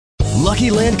Lucky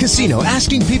Land Casino,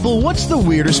 asking people, what's the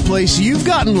weirdest place you've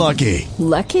gotten lucky?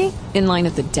 Lucky? In line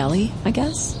at the deli, I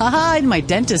guess? Aha, in my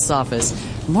dentist's office.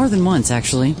 More than once,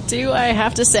 actually. Do I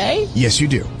have to say? Yes, you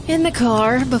do. In the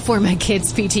car before my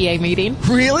kids' PTA meeting.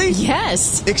 Really?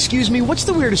 Yes. Excuse me, what's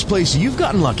the weirdest place you've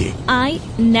gotten lucky? I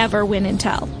never win and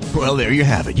tell. Well, there you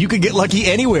have it. You can get lucky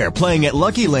anywhere, playing at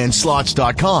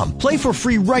LuckyLandSlots.com. Play for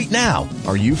free right now.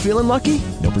 Are you feeling lucky?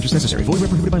 No purchase necessary. Void where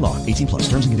prohibited by law. 18+.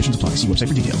 Terms and conditions apply. See website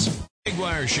for details.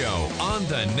 Jaguar Show on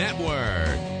the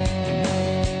network.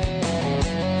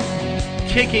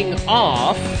 Kicking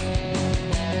off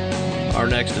our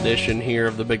next edition here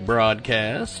of the big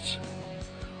broadcast,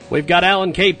 we've got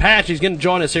Alan K. Patch. He's going to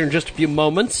join us here in just a few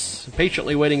moments,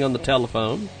 patiently waiting on the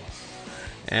telephone.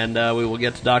 And we will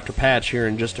get to Dr. Patch here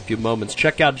in just a few moments.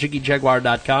 Check out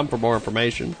JiggyJaguar.com for more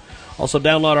information. Also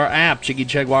download our app,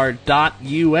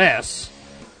 JiggyJaguar.us.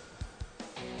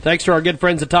 Thanks to our good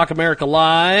friends at Talk America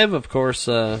Live. Of course,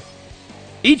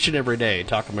 each and every day,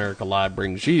 Talk America Live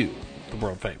brings you the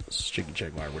world-famous Jiggy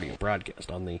Jaguar radio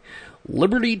broadcast on the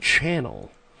Liberty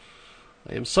Channel.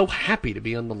 I am so happy to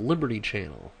be on the Liberty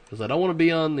Channel, because I don't want to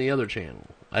be on the other channel.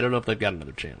 I don't know if they've got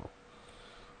another channel.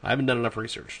 I haven't done enough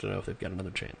research to know if they've got another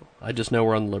channel. I just know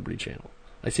we're on the Liberty Channel.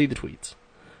 I see the tweets.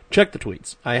 Check the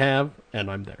tweets. I have,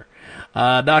 and I'm there.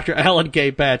 Dr. Alan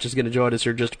K. Patch is going to join us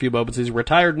here in just a few moments. He's a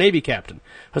retired Navy captain,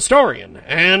 historian,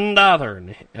 and author.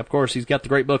 And of course, he's got the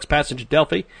great books Passage at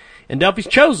Delphi and Delphi's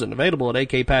Chosen, available at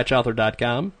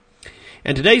akpatchauthor.com.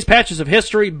 And today's Patches of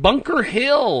History, Bunker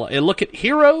Hill, a look at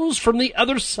heroes from the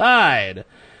other side.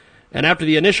 And after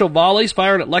the initial volleys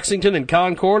fired at Lexington and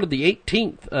Concord on the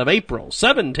 18th of April,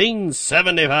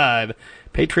 1775,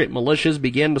 Patriot militias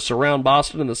began to surround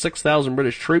Boston, and the 6,000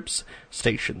 British troops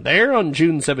stationed there on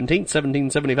June 17,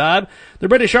 1775. The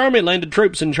British Army landed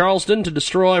troops in Charleston to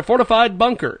destroy a fortified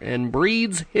bunker and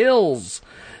Breed's Hills.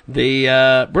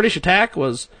 The British attack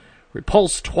was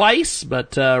repulsed twice,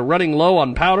 but running low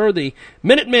on powder, the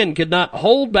Minutemen could not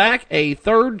hold back a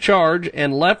third charge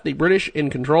and left the British in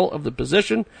control of the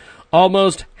position.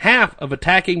 Almost half of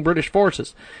attacking British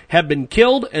forces have been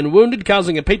killed and wounded,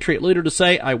 causing a Patriot leader to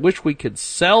say, "I wish we could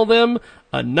sell them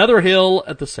another hill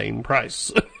at the same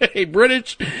price." A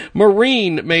British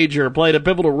Marine major played a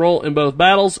pivotal role in both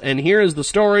battles, and here is the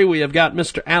story. We have got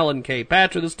Mr. Alan K.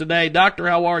 Patch with us today. Doctor,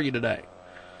 how are you today?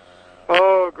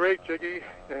 Oh, great, Jiggy.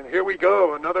 And here we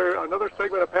go, another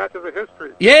segment of Patches of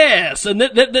History. Yes, and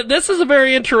this is a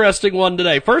very interesting one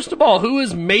today. First of all, who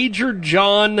is Major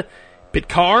John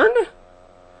Pitcairn?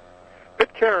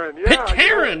 Pitcairn, yeah.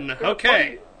 Pitcairn,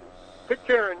 okay.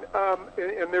 Pitcairn,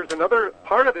 and there's another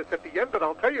part of this at the end that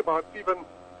I'll tell you about, even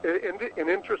an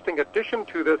interesting addition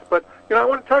to this. But, I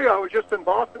want to tell you, I was just in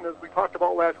Boston, as we talked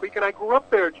about last week, and I grew up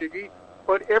there, Jiggy.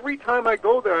 But every time I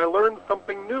go there, I learn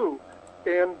something new.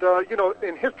 And,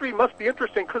 and history must be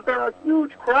interesting because there are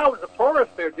huge crowds of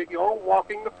tourists there, Jiggy, all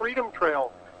walking the Freedom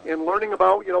Trail and learning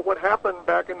about, what happened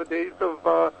back in the days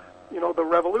of, the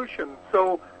Revolution.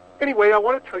 So, anyway, I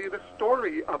want to tell you the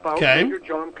story about Major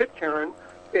John Pitcairn.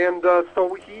 And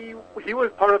so he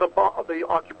was part of the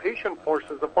occupation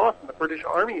forces of Boston. The British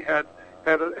Army had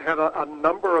a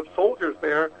number of soldiers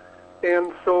there.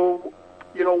 And so,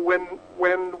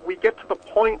 when we get to the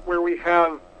point where we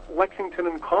have Lexington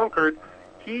and Concord,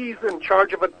 he's in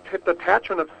charge of a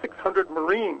detachment of 600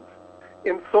 Marines.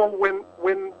 And so when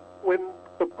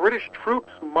the British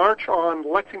troops march on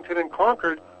Lexington and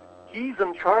Concord, he's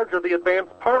in charge of the advance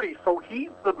party. So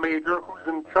he's the major who's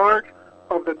in charge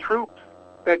of the troops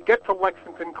that get to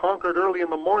Lexington, Concord early in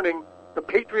the morning. The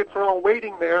Patriots are all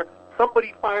waiting there.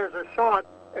 Somebody fires a shot,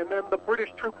 and then the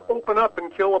British troops open up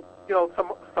and kill,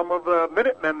 some of the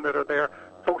Minutemen that are there.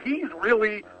 So he's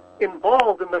really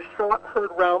involved in the shot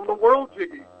heard round the world,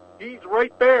 Jiggy. He's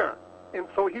right there. And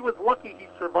so he was lucky he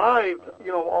survived,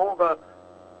 all the,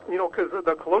 because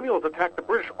the colonials attacked the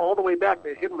British all the way back.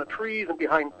 They hid in the trees and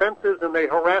behind fences, and they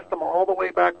harassed them all the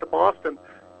way back to Boston.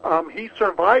 He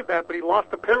survived that, but he lost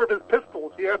a pair of his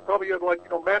pistols. He probably had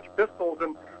matched pistols,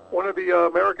 and one of the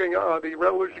the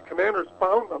Revolutionary commanders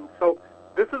found them. So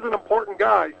this is an important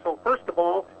guy. So first of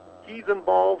all, he's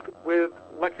involved with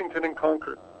Lexington and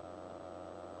Concord.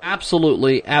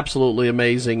 Absolutely, absolutely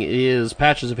amazing. It is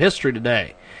Patches of History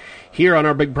today, here on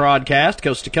our big broadcast,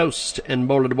 coast to coast and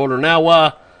border to border.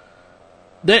 Now,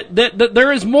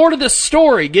 there is more to this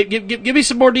story. Give me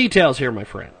some more details here, my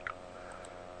friend.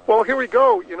 Well, here we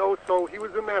go. So he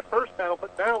was in that first battle,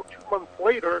 but now 2 months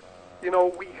later,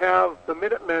 we have the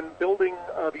Minutemen building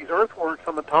these earthworks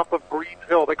on the top of Breed's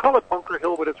Hill. They call it Bunker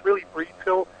Hill, but it's really Breed's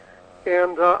Hill.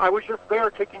 And I was just there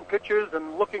taking pictures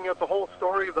and looking at the whole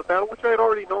story of the battle, which I had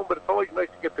already known, but it's always nice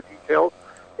to get the details.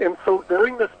 And so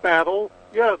during this battle,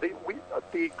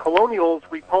 the Colonials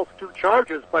repulsed 2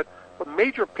 charges, but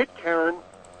Major Pitcairn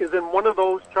is in one of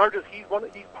those charges. He's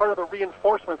part of the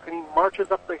reinforcements, and he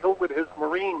marches up the hill with his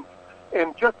Marines.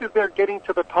 And just as they're getting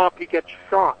to the top, he gets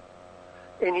shot.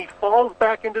 And he falls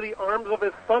back into the arms of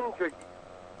his son, Jiggy.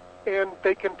 And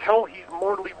they can tell he's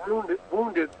mortally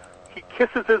wounded. He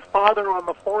kisses his father on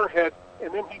the forehead,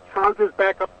 and then he charges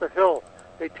back up the hill.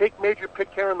 They take Major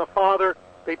Pitcairn, the father,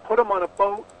 they put him on a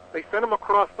boat, they send him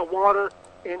across the water,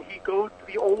 and he goes to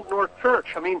the Old North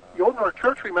Church. I mean, the Old North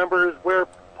Church, remember, is where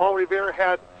Paul Revere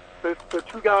had the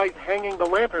 2 guys hanging the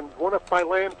lanterns, one if by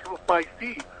land, 2 if by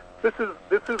sea. This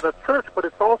is a church, but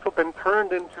it's also been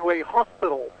turned into a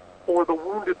hospital for the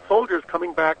wounded soldiers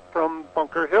coming back from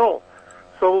Bunker Hill.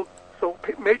 So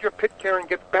Major Pitcairn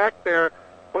gets back there,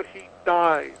 but he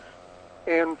dies.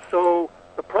 And so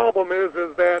the problem is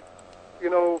that,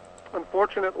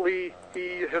 unfortunately,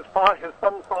 his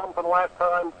son saw him for the last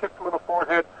time, kicked him in the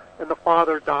forehead, and the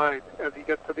father died as he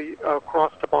gets to the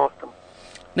cross to Boston.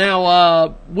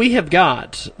 Now, we have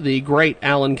got the great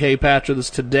Alan K. Patch with us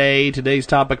today. Today's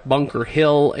topic, Bunker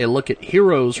Hill, a look at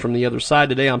heroes from the other side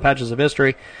today on Patches of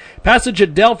History. Passage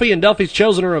at Delphi and Delphi's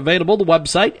Chosen are available. The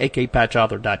website,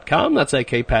 akpatchauthor.com. That's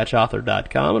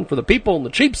akpatchauthor.com. And for the people in the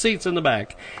cheap seats in the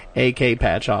back,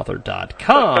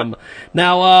 akpatchauthor.com.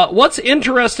 Now, what's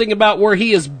interesting about where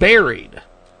he is buried?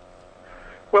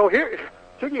 Well, here...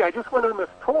 Jiggy, I just went on this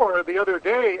tour the other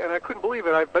day, and I couldn't believe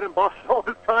it. I've been in Boston all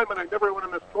this time, and I never went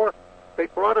on this tour. They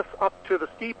brought us up to the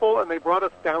steeple, and they brought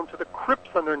us down to the crypts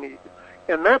underneath.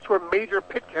 And that's where Major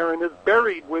Pitcairn is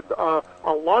buried with a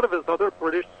lot of his other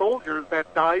British soldiers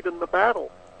that died in the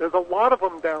battle. There's a lot of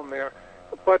them down there.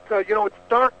 But, it's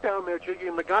dark down there, Jiggy,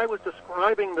 and the guy was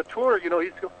describing the tour.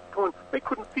 He's going, they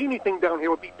couldn't see anything down here.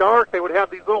 It would be dark. They would have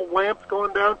these little lamps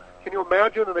going down. Can you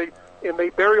imagine? And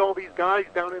they bury all these guys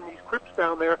down in these crypts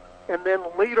down there, and then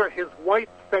later his wife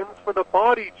sends for the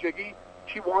body, Jiggy.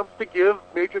 She wants to give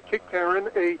Major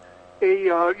Pitcairn a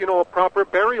proper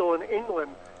burial in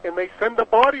England, and they send the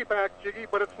body back, Jiggy,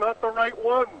 but it's not the right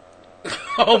one.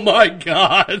 Oh my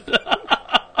God!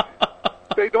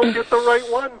 They don't get the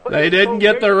right one. They didn't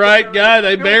get the right guy.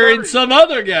 They buried some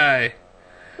other guy.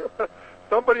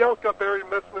 Somebody else got buried in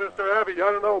Westminster Abbey.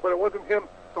 I don't know, but it wasn't him.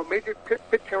 So Major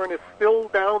Pitcairn is still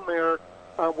down there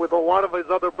with a lot of his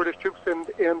other British troops, and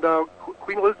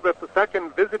Queen Elizabeth II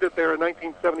visited there in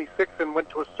 1976 and went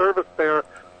to a service there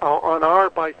on our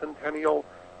bicentennial,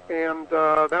 and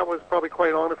that was probably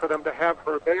quite an honor for them to have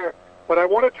her there. But I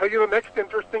want to tell you the next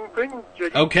interesting thing,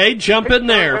 Jiggy. Okay, jump in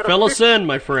there. Fill us in,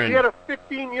 my friend. He had a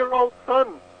 15-year-old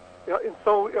son, and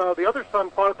so the other son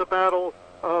fought at the Battle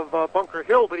of Bunker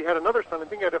Hill, but he had another son. I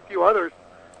think he had a few others.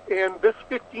 And this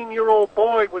 15-year-old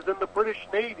boy was in the British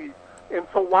Navy. And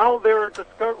so while they're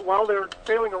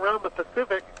sailing around the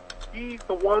Pacific, he's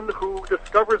the one who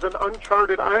discovers an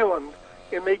uncharted island,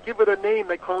 and they give it a name.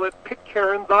 They call it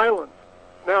Pitcairn's Island.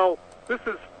 Now, this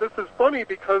is funny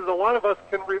because a lot of us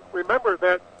can remember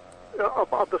that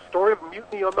of the story of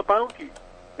Mutiny on the Bounty.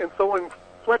 And so when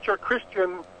Fletcher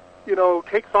Christian,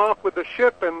 takes off with the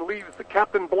ship and leaves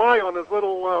Captain Bligh on his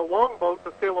little longboat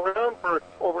to sail around for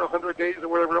over 100 days or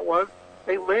whatever it was,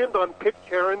 they land on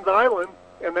Pitcairn's Island,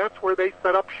 and that's where they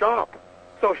set up shop.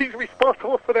 So he's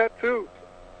responsible for that, too.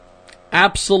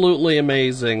 Absolutely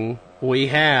amazing. We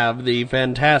have the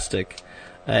fantastic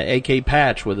A.K.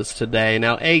 Patch with us today.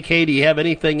 Now, A.K., do you have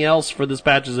anything else for this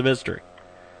Patches of History?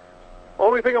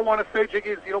 Only thing I want to say,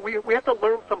 Jiggy, is, we have to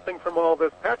learn something from all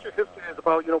this. Patches History is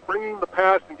about, bringing the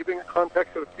past and giving a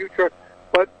context to the future.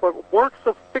 But works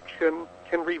of fiction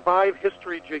can revive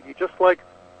history, Jiggy. Just like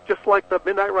the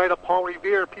Midnight Ride of Paul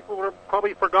Revere, people would have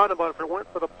probably forgotten about it if it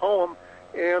weren't for the poem.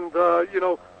 And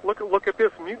look at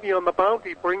this. Mutiny on the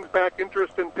Bounty brings back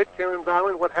interest in Pitcairn's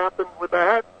Island. What happened with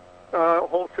that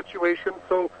whole situation?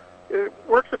 So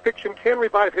works of fiction can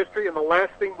revive history. And the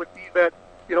last thing would be that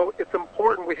it's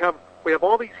important. We have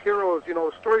all these heroes,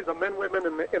 stories of men, women,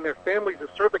 and their families who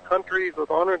serve the countries with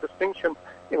honor and distinction.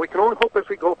 And we can only hope as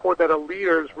we go forward that our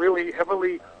leaders really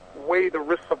heavily weigh the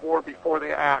risks of war before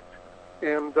they act.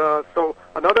 And so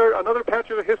another patch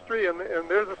of the history, and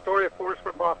there's a story, of course,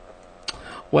 from Boston.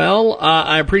 Well,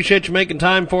 I appreciate you making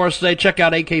time for us today. Check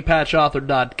out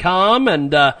akpatchauthor.com,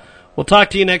 and we'll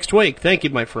talk to you next week. Thank you,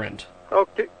 my friend.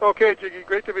 Okay, Jiggy.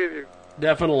 Great to meet you.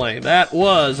 Definitely. That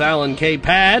was Alan K.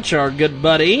 Patch, our good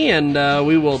buddy, and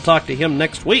we will talk to him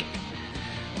next week.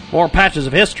 More Patches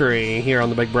of History here on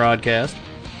the Big Broadcast.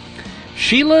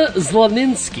 Sheila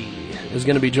Zinkski is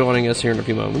going to be joining us here in a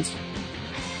few moments.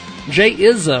 Jay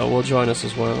Izzo will join us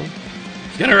as well.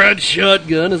 He's going to ride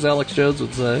shotgun, as Alex Jones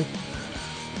would say.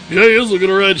 Jay is looking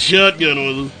to ride shotgun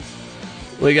with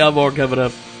us. We got more coming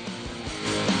up.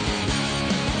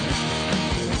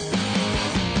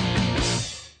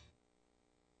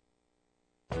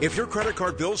 If your credit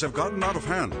card bills have gotten out of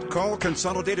hand, call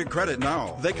Consolidated Credit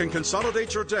now. They can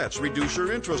consolidate your debts, reduce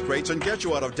your interest rates, and get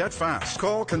you out of debt fast.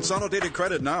 Call Consolidated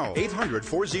Credit now.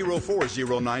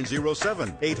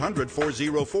 800-404-0907.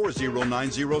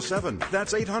 800-404-0907.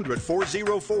 That's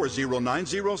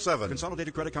 800-404-0907.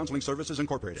 Consolidated Credit Counseling Services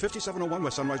Incorporated. 5701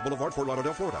 West Sunrise Boulevard, Fort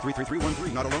Lauderdale, Florida.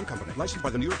 33313, not a loan company. Licensed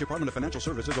by the New York Department of Financial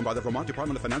Services and by the Vermont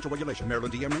Department of Financial Regulation.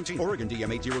 Maryland DM 19. Oregon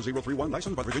DM 80031.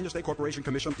 Licensed by Virginia State Corporation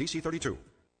Commission, DC 32.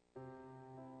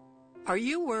 Are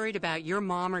you worried about your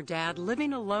mom or dad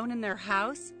living alone in their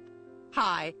house?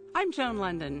 Hi, I'm Joan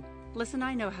London. Listen,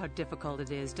 I know how difficult it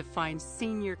is to find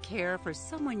senior care for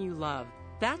someone you love.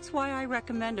 That's why I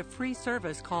recommend a free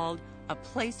service called A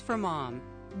Place for Mom.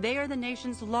 They are the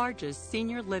nation's largest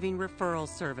senior living referral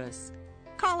service.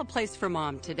 Call A Place for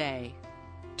Mom today.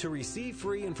 To receive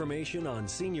free information on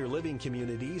senior living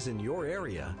communities in your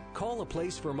area, call A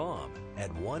Place for Mom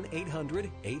at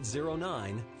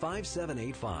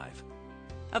 1-800-809-5785.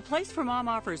 A Place for Mom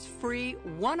offers free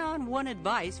one-on-one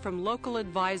advice from local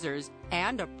advisors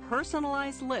and a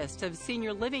personalized list of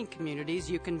senior living communities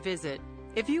you can visit.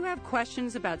 If you have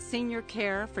questions about senior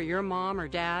care for your mom or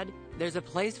dad, there's a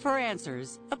place for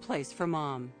answers, A Place for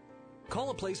Mom.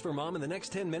 Call A Place for Mom in the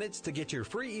next 10 minutes to get your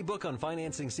free ebook on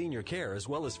financing senior care as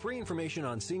well as free information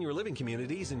on senior living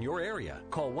communities in your area.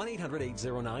 Call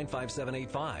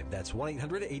 1-800-809-5785. That's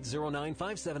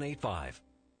 1-800-809-5785.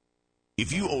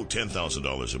 If you owe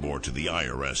 $10,000 or more to the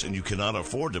IRS and you cannot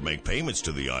afford to make payments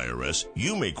to the IRS,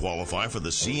 you may qualify for the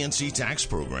CNC tax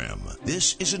program.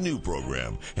 This is a new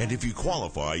program, and if you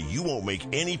qualify, you won't make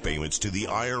any payments to the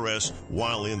IRS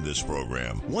while in this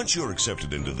program. Once you're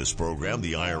accepted into this program,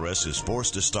 the IRS is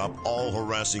forced to stop all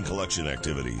harassing collection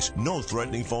activities. No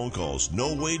threatening phone calls,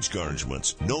 no wage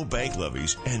garnishments, no bank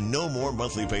levies, and no more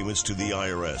monthly payments to the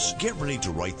IRS. Get ready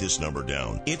to write this number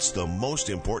down. It's the most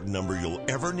important number you'll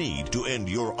ever need to end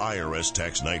your IRS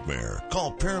tax nightmare.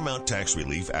 Call Paramount Tax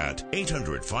Relief at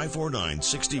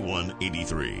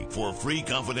 800-549-6183 for a free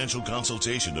confidential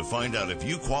consultation to find out if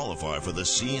you qualify for the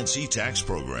CNC tax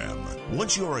program.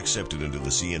 Once you are accepted into the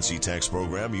CNC tax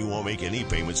program, you won't make any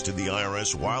payments to the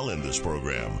IRS while in this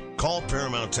program. Call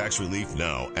Paramount Tax Relief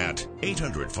now at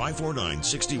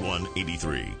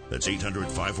 800-549-6183. That's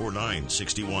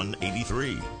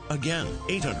 800-549-6183. Again,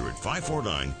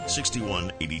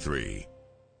 800-549-6183.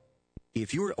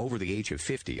 If you're over the age of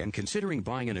 50 and considering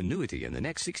buying an annuity in the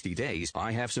next 60 days,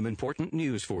 I have some important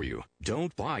news for you.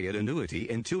 Don't buy an annuity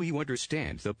until you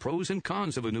understand the pros and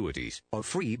cons of annuities. A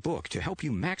free book to help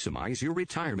you maximize your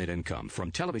retirement income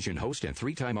from television host and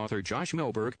three-time author Josh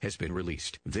Melberg has been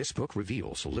released. This book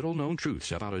reveals little-known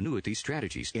truths about annuity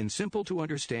strategies in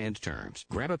simple-to-understand terms.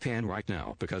 Grab a pen right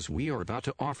now because we are about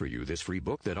to offer you this free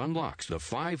book that unlocks the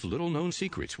 5 little-known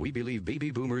secrets we believe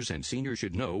baby boomers and seniors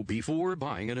should know before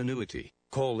buying an annuity.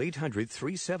 Call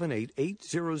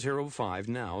 800-378-8005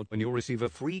 now and you'll receive a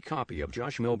free copy of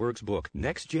Josh Melberg's book,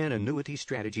 Next Gen Annuity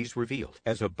Strategies Revealed.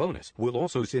 As a bonus, we'll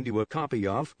also send you a copy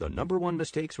of The #1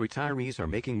 Mistakes Retirees Are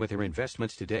Making with Their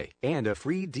Investments Today and a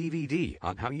free DVD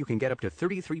on how you can get up to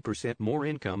 33% more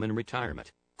income in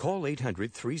retirement. Call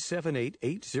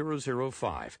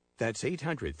 800-378-8005. That's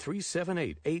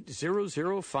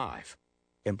 800-378-8005.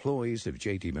 Employees of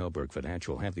J.D. Melberg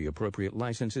Financial have the appropriate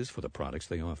licenses for the products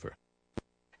they offer.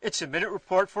 It's a minute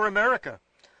report for America.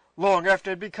 Long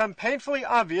after it had become painfully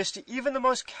obvious to even the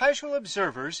most casual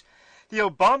observers, the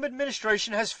Obama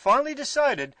administration has finally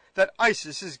decided that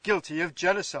ISIS is guilty of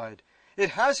genocide. It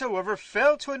has, however,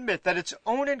 failed to admit that its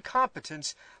own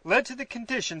incompetence led to the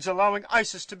conditions allowing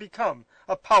ISIS to become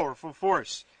a powerful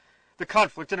force. The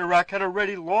conflict in Iraq had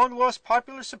already long lost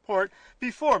popular support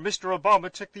before Mr.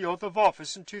 Obama took the oath of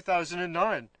office in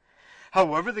 2009.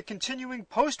 However, the continuing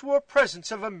post-war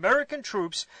presence of American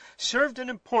troops served an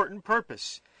important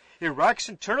purpose. Iraq's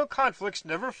internal conflicts,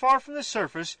 never far from the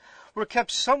surface, were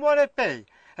kept somewhat at bay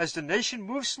as the nation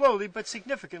moved slowly but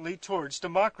significantly towards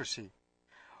democracy.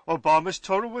 Obama's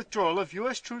total withdrawal of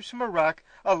U.S. troops from Iraq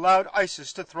allowed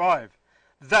ISIS to thrive.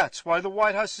 That's why the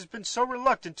White House has been so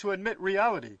reluctant to admit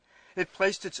reality. It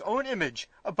placed its own image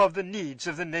above the needs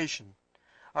of the nation.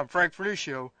 I'm Frank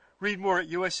Fernuccio. Read more at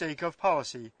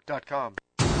usagovpolicy.com.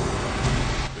 The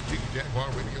Jiggy Jaguar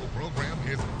radio program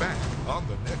is back on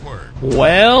the network.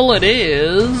 Well, it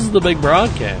is the big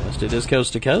broadcast. It is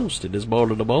coast to coast. It is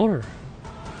border to border.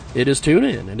 It is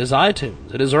TuneIn. It is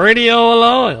iTunes. It is Radio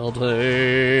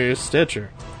Loyalty,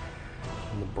 Stitcher.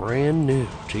 And the brand new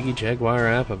Jiggy Jaguar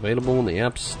app available in the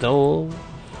App Store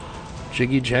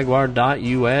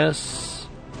JiggyJaguar.us.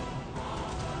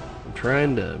 I'm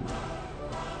trying to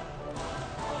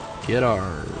get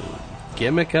our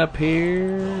gimmick up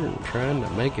here and trying to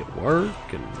make it work,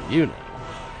 and you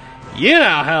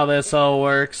know how this all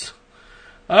works.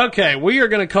 Okay, we are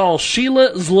going to call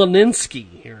Sheila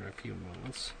Zinkski here in a few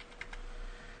moments.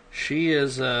 She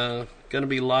is going to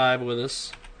be live with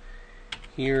us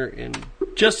here in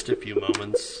just a few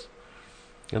moments.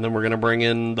 And then we're going to bring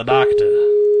in the doctor.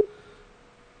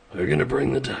 We're going to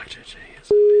bring the doctor,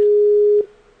 J.S.O. Man.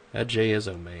 That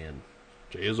J.S.O. Man.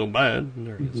 J.S.O. Man.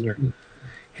 There he is.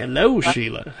 Hello,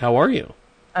 Sheila. How are you?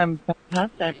 I'm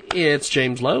fantastic. It's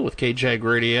James Lowe with KJAG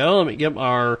Radio. Let me get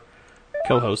our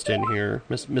co-host in here,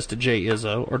 Mr. J.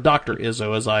 Izzo, or Dr.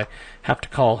 Izzo, as I have to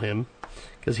call him,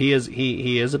 because he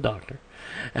is a doctor.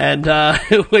 And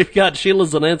we've got Sheila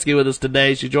Zinkski with us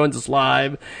today. She joins us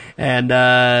live and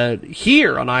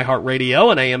here on iHeartRadio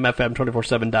and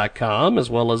AMFM247.com, as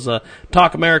well as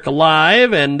Talk America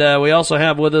Live. And we also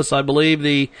have with us, I believe,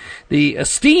 the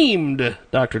esteemed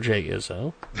Dr. J.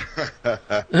 Izzo.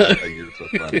 You're so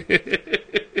funny.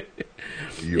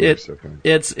 You are so funny.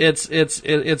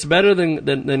 It's better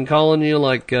than calling you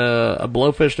like a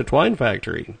blowfish to twine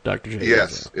factory, Dr. J.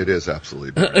 Yes, Izzo. it is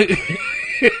absolutely better.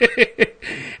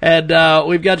 And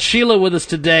we've got Sheila with us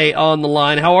today on the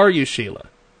line. How are you, Sheila?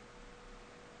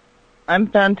 I'm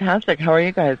fantastic. How are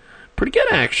you guys? Pretty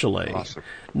good, actually. Awesome.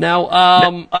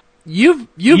 Now, you've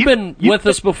been with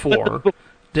us before.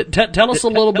 Tell us a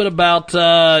little bit about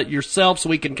yourself so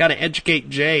we can kind of educate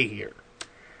Jay here.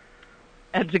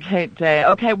 Educate Jay.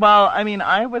 Okay, well, I mean,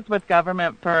 I was with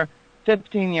government for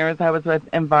 15 years. I was with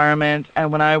environment,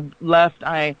 and when I left,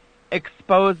 I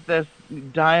exposed this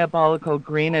diabolical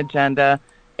green agenda,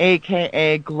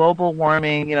 a.k.a. global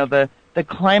warming, the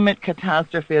climate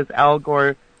catastrophe, as Al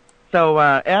Gore. So,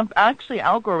 actually,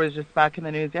 Al Gore was just back in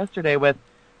the news yesterday with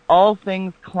all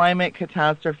things climate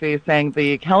catastrophe, saying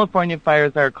the California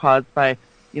fires are caused by,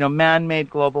 man-made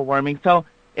global warming. So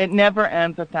it never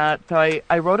ends with that. So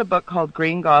I wrote a book called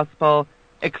Green Gospel,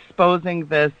 exposing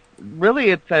this.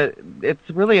 Really, it's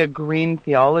really a green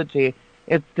theology.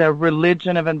 It's the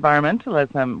religion of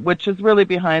environmentalism, which is really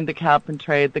behind the cap and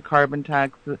trade, the carbon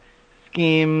tax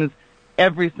schemes,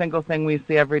 every single thing we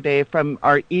see every day, from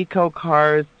our eco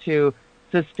cars to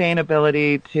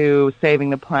sustainability to saving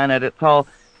the planet. It's all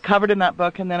covered in that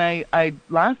book. And then I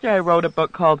last year I wrote a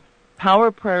book called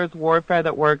Power Prayers, Warfare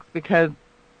That Works, because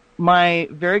my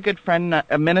very good friend,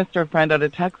 a minister friend out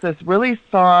of Texas, really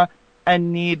saw a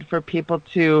need for people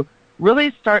to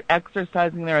really start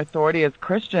exercising their authority as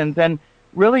Christians, and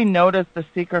really noticed the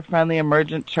seeker-friendly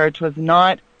emergent church was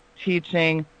not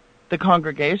teaching the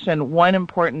congregation one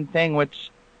important thing, which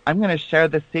I'm going to share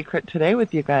the secret today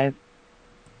with you guys.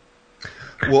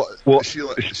 Well,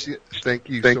 Sheila, thank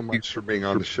you so much for being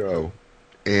on the show.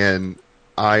 And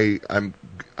I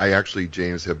actually,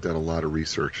 James, have done a lot of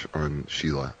research on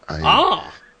Sheila.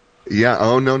 Yeah.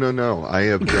 Oh, no. I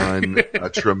have done a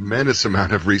tremendous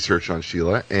amount of research on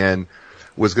Sheila, and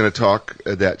was going to talk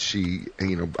that she,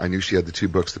 I knew she had the two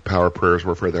books, The Power Prayers,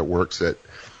 Warfare That Works, that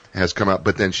has come out,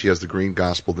 but then she has The Green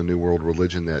Gospel, The New World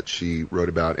Religion, that she wrote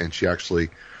about, and she actually,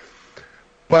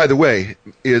 by the way,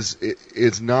 is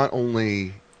not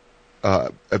only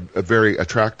a very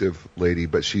attractive lady,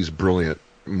 but she's brilliant,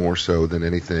 more so than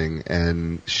anything,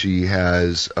 and she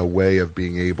has a way of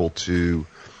being able to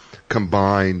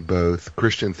combine both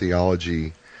Christian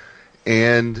theology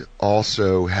and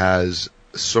also has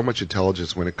so much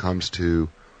intelligence when it comes to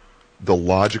the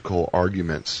logical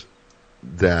arguments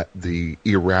that the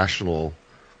irrational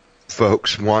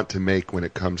folks want to make when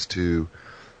it comes to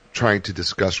trying to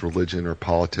discuss religion or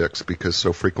politics, because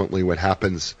so frequently what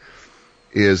happens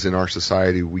is in our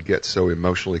society we get so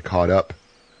emotionally caught up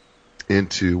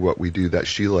into what we do that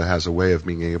Sheila has a way of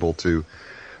being able to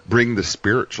bring the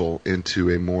spiritual into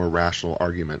a more rational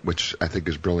argument, which I think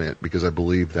is brilliant, because I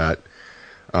believe that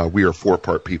we are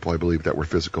four-part people. I believe that we're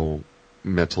physical,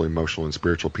 mental, emotional, and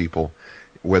spiritual people.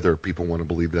 Whether people want to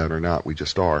believe that or not, we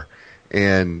just are.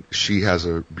 And she has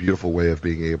a beautiful way of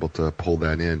being able to pull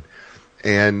that in.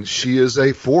 And she is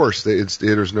a force.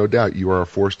 There's no doubt. You are a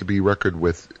force to be reckoned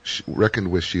with,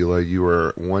 Sheila. You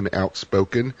are one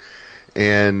outspoken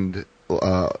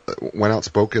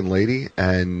lady,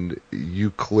 and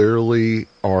you clearly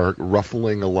are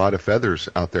ruffling a lot of feathers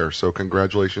out there. So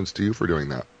congratulations to you for doing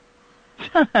that.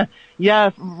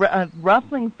 Yes,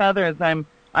 ruffling feathers. I'm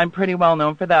pretty well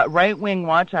known for that. Right Wing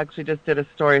Watch actually just did a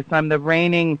story. So I'm the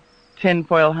reigning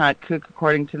tinfoil hat kook,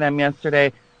 according to them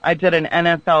yesterday. I did an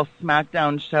NFL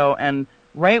SmackDown show, and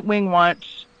Right Wing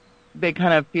Watch, they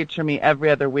kind of feature me every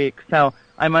other week. So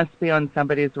I must be on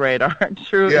somebody's radar.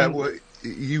 True. Yeah, well,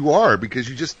 you are, because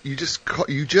you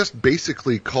just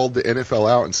basically called the NFL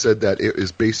out and said that it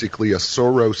is basically a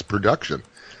Soros production,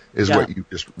 is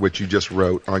what you just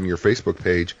wrote on your Facebook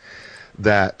page.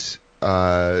 That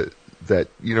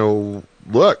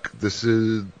look, this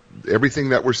is everything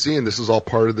that we're seeing. This is all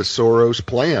part of the Soros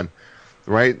plan,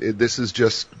 right? This is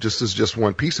just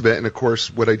one piece of it. And of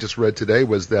course, what I just read today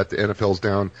was that the NFL's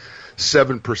down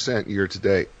 7% year to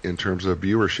date in terms of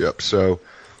viewership. So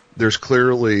there's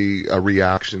clearly a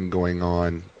reaction going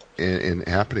on and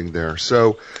happening there.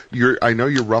 So I know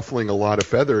you're ruffling a lot of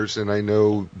feathers, and I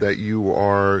know that you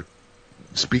are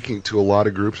speaking to a lot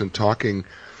of groups and talking.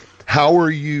 How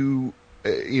are you?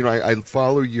 I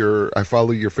follow your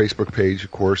Facebook page,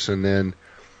 of course, and then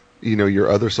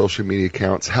your other social media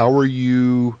accounts. How are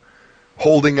you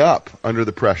holding up under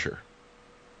the pressure?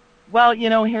 Well,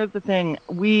 here's the thing.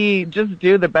 We just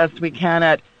do the best we can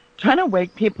at trying to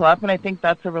wake people up, and I think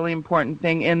that's a really important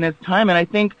thing in this time. And I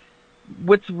think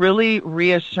what's really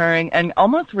reassuring and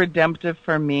almost redemptive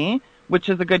for me, which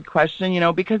is a good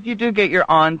question, because you do get your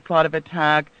onslaught of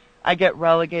attack. I get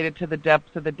relegated to the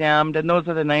depths of the damned, and those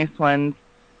are the nice ones.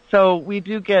 So we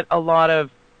do get a lot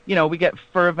of, we get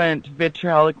fervent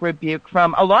vitriolic rebuke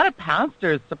from a lot of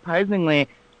pastors, surprisingly,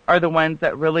 are the ones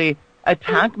that really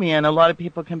attack me, and a lot of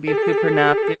people can be super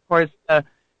nasty. Of course,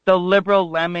 the liberal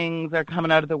lemmings are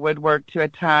coming out of the woodwork to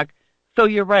attack. So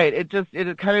you're right.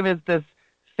 It kind of is this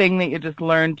thing that you just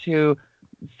learn to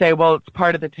say, well, it's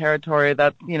part of the territory.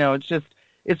 That's,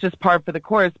 it's just par for the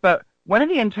course. But one of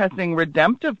the interesting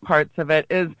redemptive parts of it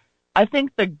is I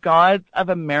think the gods of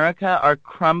America are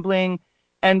crumbling.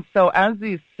 And so as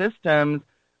these systems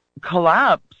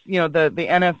collapse, the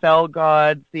NFL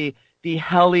gods, the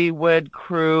Hollywood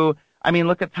crew, I mean,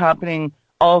 look what's happening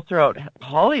all throughout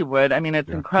Hollywood. I mean, it's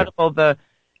incredible. But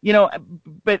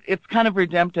it's kind of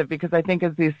redemptive, because I think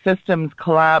as these systems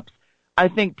collapse, I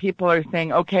think people are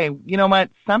saying, okay, you know what?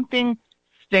 Something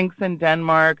stinks in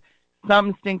Denmark.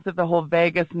 Something stinks of the whole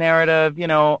Vegas narrative.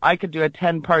 I could do a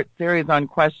 10-part series on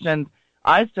questions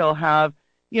I still have.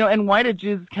 And why did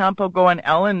Jesus Campo go on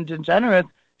Ellen DeGeneres?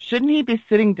 Shouldn't he be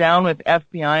sitting down with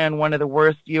FBI on one of the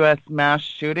worst U.S. mass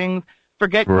shootings?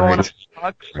 Forget going on a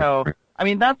talk show. I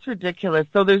mean, that's ridiculous.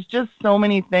 So there's just so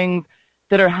many things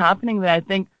that are happening that I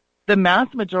think the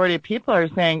mass majority of people are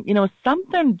saying,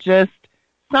 something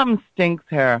stinks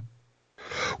here.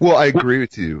 Well, I agree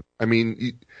with you. I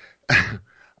mean,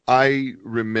 I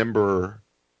remember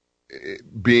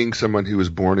being someone who was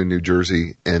born in New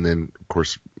Jersey and then, of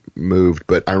course, moved.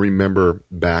 But I remember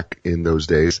back in those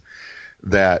days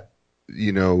that,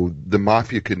 the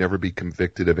mafia could never be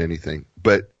convicted of anything.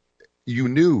 But you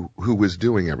knew who was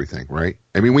doing everything, right?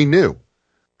 I mean, we knew.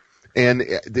 And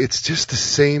it's just the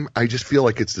same. I just feel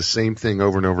like it's the same thing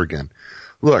over and over again.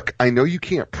 Look, I know you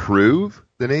can't prove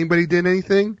that anybody did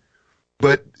anything,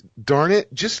 but darn it,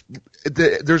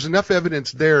 there's enough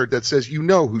evidence there that says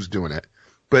who's doing it,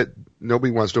 but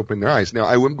nobody wants to open their eyes. Now,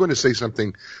 I'm going to say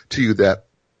something to you that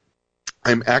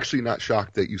I'm actually not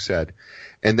shocked that you said,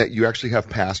 and that you actually have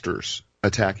pastors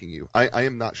attacking you. I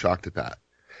am not shocked at that,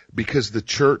 because the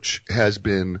church has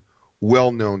been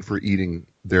well known for eating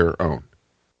their own.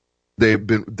 They've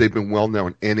been well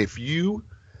known. And if you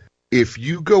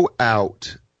go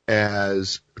out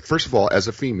first of all, as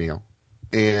a female,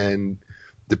 and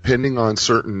depending on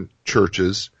certain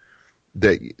churches,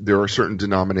 that there are certain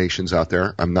denominations out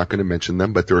there, I'm not going to mention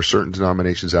them, but there are certain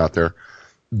denominations out there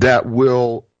that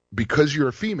will, because you're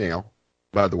a female,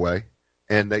 by the way,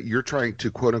 and that you're trying to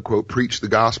quote unquote preach the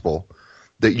gospel,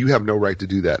 that you have no right to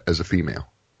do that as a female.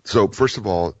 So first of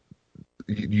all,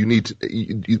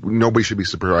 nobody should be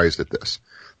surprised at this,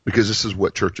 because this is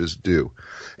what churches do.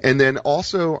 And then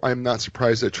also, I'm not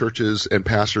surprised that churches and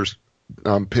pastors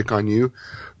pick on you,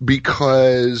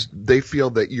 because they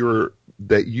feel that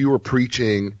you are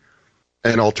preaching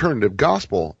an alternative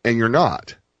gospel, and you're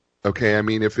not. Okay, I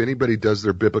mean, if anybody does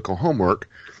their biblical homework,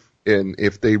 and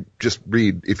if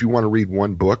you want to read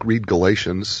one book, read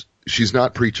Galatians. She's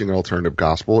not preaching an alternative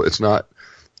gospel. It's not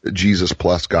Jesus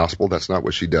plus gospel. That's not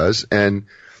what she does. And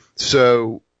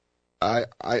so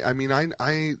I'm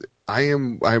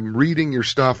reading your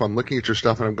stuff. I'm looking at your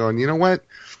stuff, and I'm going, you know what?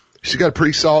 She's got a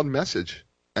pretty solid message.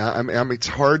 It's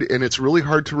hard, and it's really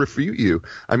hard to refute you.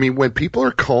 I mean, when people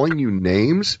are calling you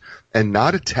names and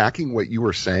not attacking what you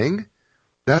are saying,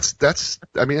 that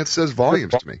says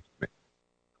volumes to me.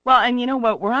 Well, and you know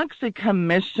what? We're actually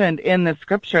commissioned in the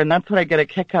Scripture, and that's what I get a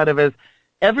kick out of, is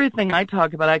everything I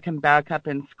talk about I can back up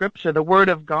in Scripture. The Word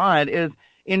of God is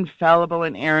infallible,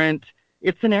 inerrant.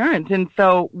 It's inerrant. And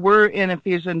so we're in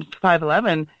Ephesians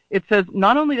 5:11. It says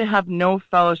not only to have no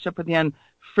fellowship with the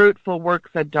unfruitful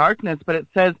works of darkness, but it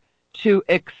says to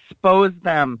expose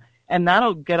them. And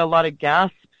that'll get a lot of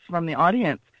gasps from the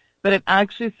audience. But it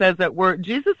actually says that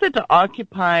Jesus said to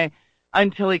occupy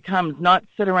until he comes, not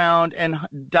sit around and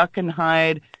duck and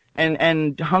hide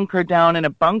and hunker down in a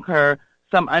bunker,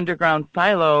 some underground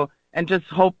silo, and just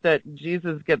hope that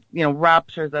Jesus gets,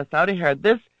 raptures us out of here.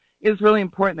 This is really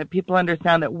important that people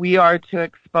understand that we are to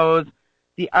expose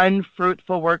the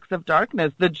unfruitful works of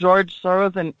darkness, the George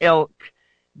Soros and ilk,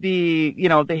 the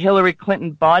Hillary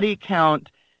Clinton body count,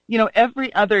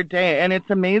 every other day. And it's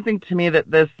amazing to me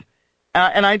that this,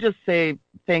 and I just say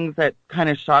things that kind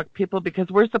of shock people because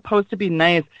we're supposed to be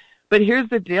nice. But here's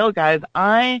the deal, guys.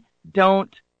 I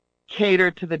don't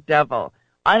cater to the devil.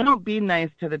 I don't be nice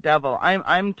to the devil.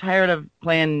 I'm tired of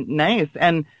playing nice.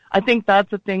 And I think that's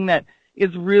the thing that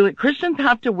is really, Christians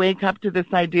have to wake up to this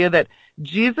idea that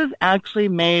Jesus actually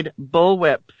made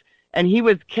bullwhips and he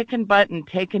was kicking butt and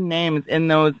taking names in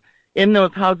those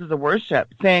houses of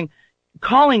worship,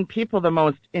 calling people the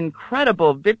most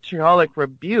incredible vitriolic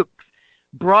rebukes,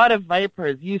 brood of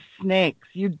vipers, you snakes,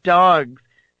 you dogs.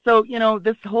 So,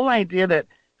 this whole idea that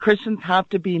Christians have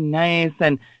to be nice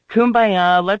and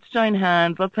kumbaya, let's join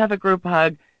hands, let's have a group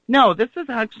hug. No, this is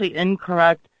actually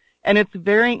incorrect. And it's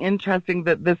very interesting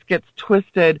that this gets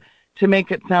twisted to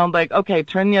make it sound like, okay,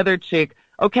 turn the other cheek.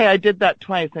 Okay, I did that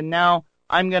twice, and now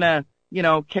I'm going to,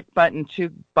 kick butt and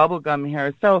chew bubblegum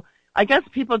here. So I guess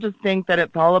people just think that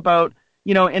it's all about,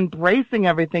 embracing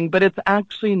everything, but it's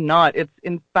actually not. It's,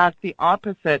 in fact, the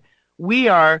opposite. We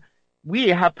have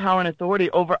power and authority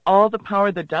over all the power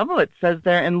of the devil, it says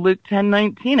there in Luke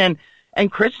 10:19,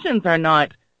 and Christians are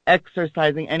not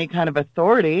exercising any kind of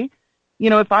authority.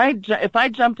 If I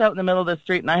jumped out in the middle of the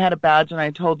street and I had a badge and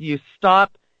I told you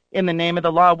stop in the name of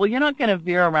the law, well, you're not going to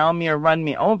veer around me or run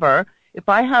me over. If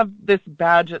I have this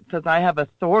badge that says I have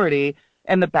authority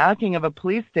and the backing of a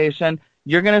police station,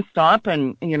 you're going to stop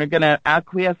and you're going to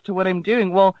acquiesce to what I'm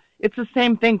doing. Well, it's the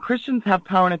same thing. Christians have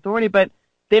power and authority, but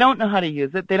they don't know how to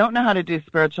use it. They don't know how to do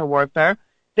spiritual warfare.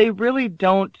 They really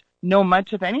don't know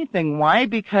much of anything. Why?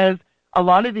 Because a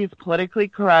lot of these politically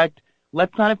correct,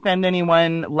 let's not offend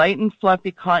anyone, light and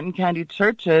fluffy cotton candy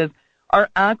churches are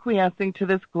acquiescing to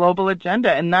this global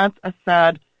agenda. And that's a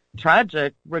sad,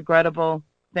 tragic, regrettable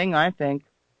thing, I think.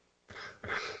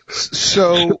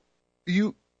 So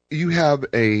you have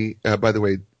by the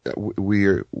way,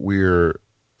 we're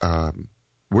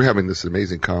having this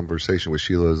amazing conversation with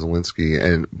Sheila Zinkski.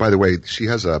 And by the way, she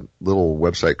has a little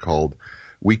website called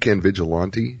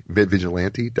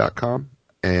weekendvigilante.com.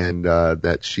 And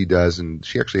that she does, and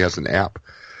she actually has an app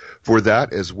for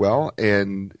that as well.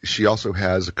 And she also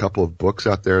has a couple of books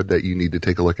out there that you need to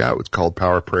take a look at. It's called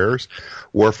Power Prayers,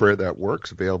 Warfare That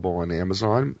Works, available on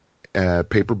Amazon,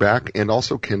 paperback, and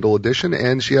also Kindle edition.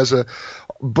 And she has a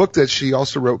book that she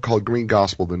also wrote called Green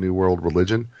Gospel, The New World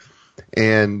Religion,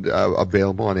 and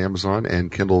available on Amazon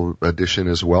and Kindle edition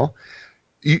as well.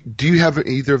 Do you have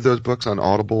either of those books on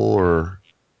Audible or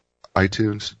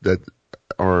iTunes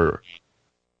or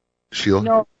Sheila?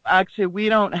 No, actually, we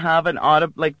don't have an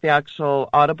the actual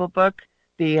Audible book.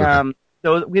 They're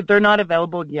not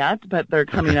available yet, but they're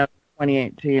coming out in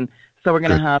 2018. So we're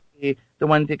going to have the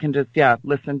ones you can just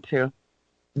listen to.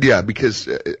 Yeah, because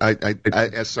I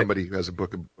as somebody who has a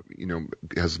book, and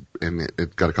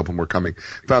it's got a couple more coming,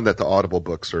 found that the Audible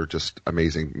books are just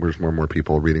amazing. There's more and more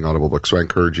people reading Audible books. So I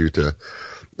encourage you to,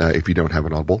 if you don't have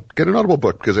an Audible, get an Audible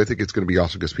book, because I think it's going to be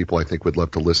awesome, because people, I think, would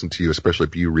love to listen to you, especially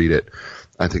if you read it.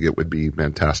 I think it would be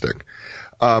fantastic.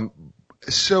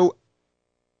 So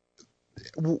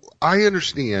I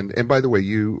understand, and by the way,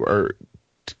 you are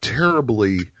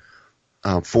terribly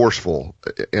forceful,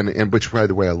 and which, by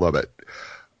the way, I love it.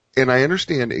 And I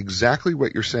understand exactly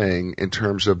what you're saying in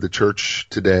terms of the church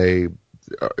today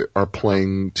are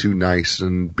playing too nice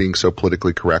and being so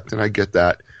politically correct, and I get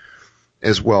that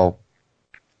as well.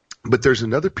 But there's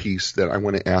another piece that I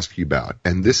want to ask you about,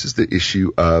 and this is the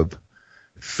issue of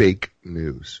fake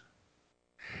news.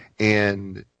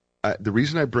 And the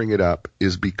reason I bring it up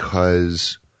is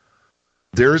because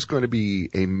there's going to be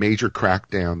a major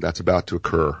crackdown that's about to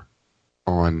occur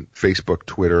on Facebook,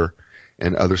 Twitter,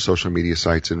 and other social media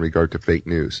sites in regard to fake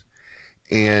news.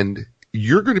 And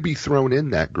you're going to be thrown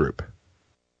in that group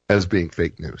as being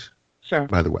fake news. Sure.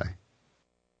 By the way.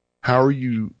 How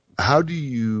do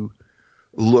you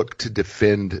look to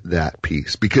defend that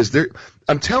piece? Because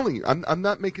I'm telling you, I'm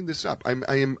not making this up. I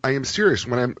am serious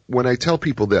when I tell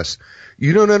people this.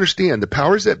 You don't understand the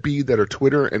powers that be that are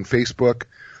Twitter and Facebook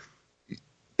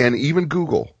and even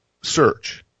Google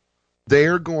search. They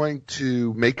are going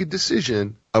to make a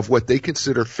decision of what they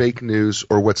consider fake news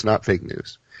or what's not fake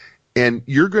news. And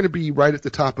you're going to be right at the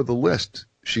top of the list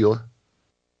Sheila?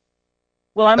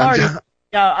 Well, I'm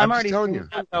already telling you.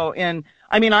 So, and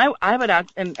I mean, I would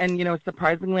act, and you know,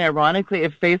 surprisingly, ironically,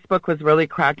 if Facebook was really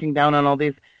cracking down on all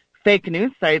these fake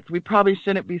news sites, we probably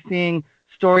shouldn't be seeing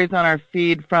stories on our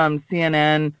feed from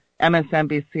CNN,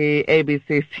 MSNBC,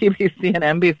 ABC, CBC,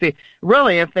 and NBC.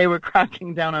 Really, if they were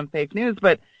cracking down on fake news,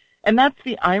 and that's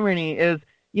the irony is,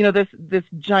 you know, this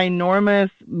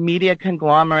ginormous media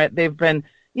conglomerate. They've been,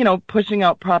 you know, pushing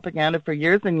out propaganda for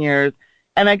years and years.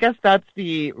 And I guess that's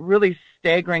the really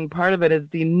staggering part of it is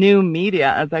the new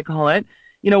media, as I call it.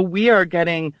 You know, we are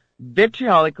getting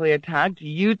vitriolically attacked.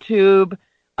 YouTube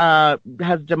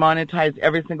has demonetized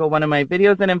every single one of my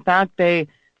videos. And in fact, they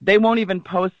won't even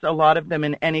post a lot of them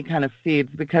in any kind of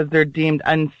feeds because they're deemed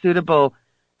unsuitable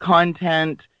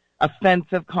content,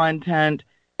 offensive content,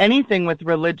 anything with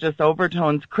religious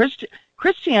overtones.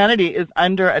 Christianity is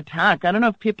under attack. I don't know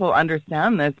if people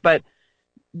understand this, but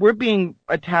we're being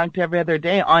attacked every other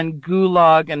day on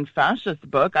Gulag and fascist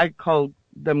book. I call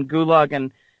them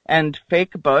Gulag and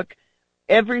fake book.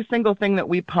 Every single thing that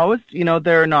we post, you know,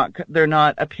 they're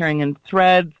not appearing in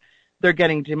threads. They're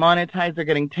getting demonetized. They're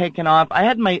getting taken off. I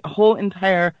had my whole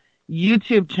entire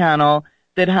YouTube channel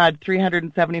that had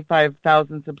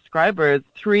 375,000 subscribers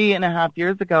 3.5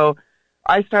 years ago.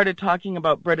 I started talking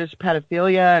about British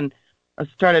pedophilia and I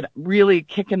started really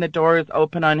kicking the doors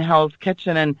open on Hell's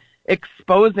Kitchen and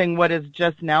exposing what is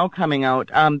just now coming out.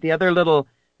 The other little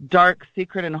dark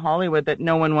secret in Hollywood that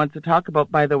no one wants to talk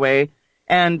about, by the way,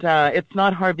 and it's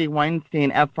not Harvey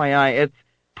Weinstein, FYI. It's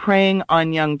preying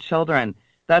on young children.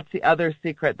 That's the other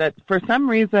secret that for some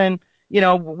reason, you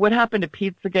know, what happened to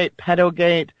Pizzagate,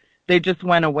 Pedogate, they just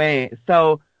went away.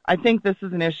 So I think this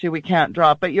is an issue we can't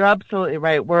drop. But you're absolutely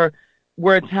right. We're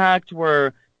attacked.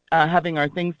 We're having our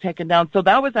things taken down. So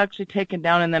that was actually taken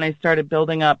down, and then I started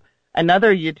building up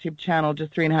another YouTube channel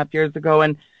just 3.5 years ago.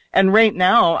 And right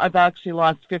now, I've actually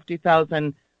lost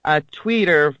 50,000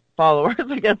 Twitter followers,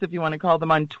 I guess if you want to call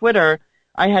them, on Twitter.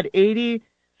 I had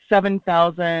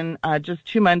 87,000 just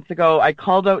 2 months ago. I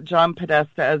called out John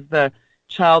Podesta as the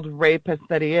child rapist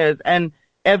that he is. And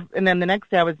then the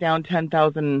next day I was down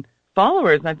 10,000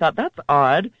 followers. And I thought, that's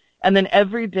odd. And then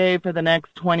every day for the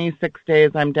next 26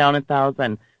 days, I'm down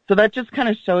 1,000. So that just kind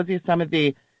of shows you some of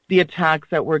the attacks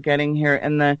that we're getting here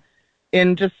in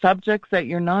just subjects that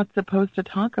you're not supposed to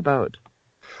talk about.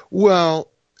 Well,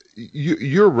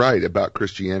 you're right about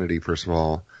Christianity, first of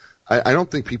all. I don't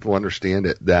think people understand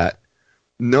it, that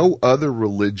no other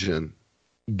religion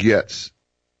gets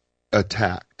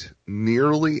attacked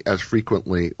nearly as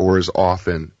frequently or as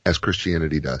often as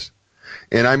Christianity does.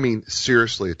 And I mean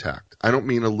seriously attacked. I don't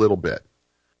mean a little bit.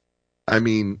 I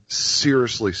mean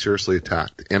seriously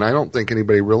attacked. And I don't think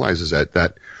anybody realizes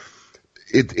that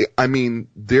I mean,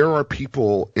 there are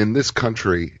people in this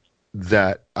country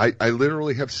that I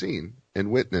literally have seen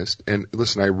and witnessed. And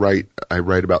listen, I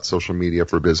write about social media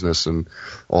for business and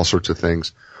all sorts of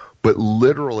things. But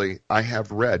literally, I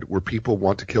have read where people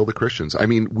want to kill the Christians. I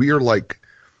mean,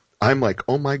 I'm like,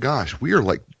 oh my gosh, we are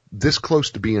like this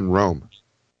close to being Rome.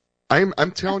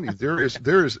 I'm telling you, there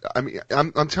is. I mean,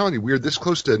 I'm telling you, we are this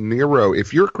close to Nero.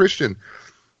 If you're a Christian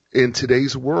in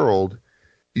today's world,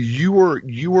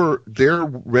 they're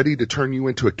ready to turn you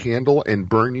into a candle and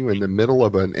burn you in the middle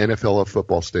of an NFL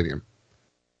football stadium.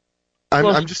 I'm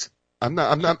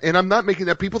not making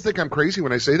that. People think I'm crazy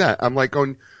when I say that. I'm like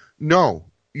going, no,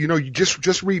 you know, you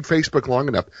just read Facebook long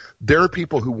enough. There are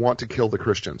people who want to kill the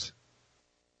Christians.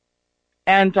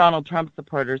 And Donald Trump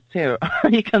supporters too.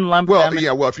 You can lump them. Well,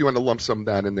 yeah, well, if you want to lump some of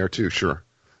that in there too, sure.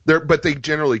 But they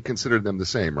generally consider them the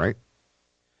same, right?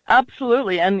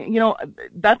 Absolutely. And, you know,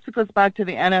 that goes back to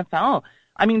the NFL.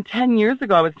 I mean, 10 years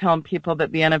ago, I was telling people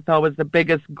that the NFL was the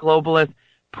biggest globalist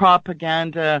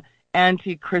propaganda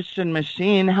anti-Christian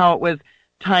machine, how it was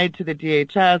tied to the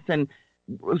DHS and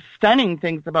stunning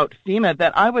things about FEMA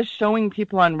that I was showing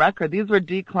people on record. These were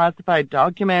declassified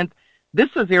documents.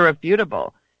 This was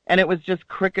irrefutable. And it was just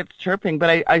crickets chirping.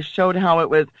 But I showed how it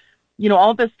was, you know,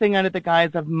 all this thing under the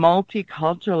guise of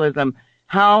multiculturalism,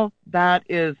 how that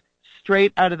is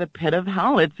straight out of the pit of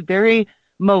hell. It's very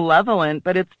malevolent,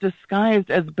 but it's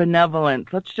disguised as benevolence.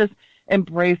 Let's just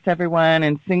embrace everyone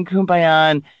and sing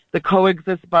Kumbaya and the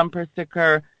coexist bumper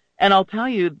sticker. And I'll tell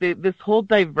you, this whole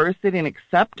diversity and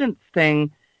acceptance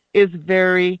thing is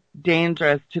very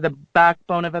dangerous to the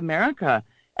backbone of America.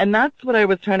 And that's what I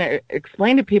was trying to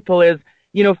explain to people is,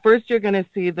 you know, first you're going to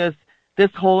see this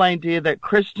whole idea that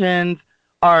Christians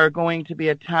are going to be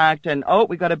attacked and, oh,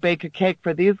 we got to bake a cake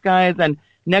for these guys. And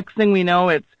next thing we know,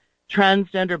 it's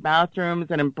transgender bathrooms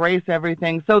and embrace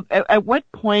everything. So at what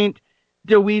point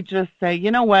do we just say,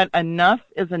 you know what, enough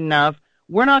is enough?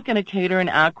 we're not going to cater and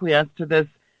acquiesce to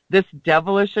this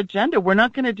devilish agenda. We're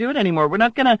not going to do it anymore. We're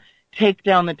not going to take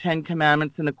down the 10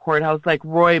 Commandments in the courthouse like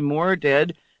Roy Moore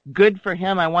did. Good for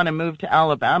him. I want to move to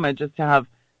Alabama just to have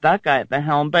that guy at the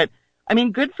helm. But, I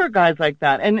mean, good for guys like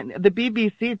that. And the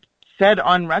BBC said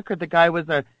on record the guy was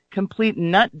a complete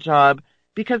nut job,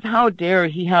 because how dare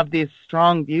he have these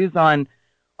strong views on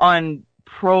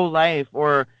pro-life,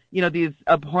 or, you know, these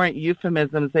abhorrent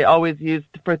euphemisms they always use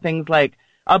for things like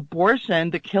abortion,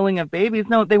 the killing of babies.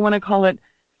 No, they want to call it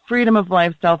freedom of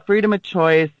lifestyle, freedom of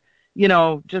choice. You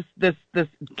know, just this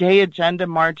gay agenda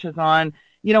marches on.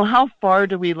 You know, how far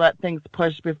do we let things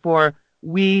push before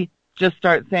we just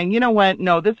start saying, you know what,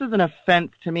 no, this is an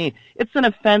offense to me. It's an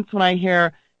offense when I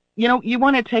hear, you know, you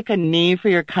want to take a knee for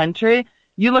your country.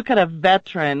 You look at a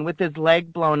veteran with his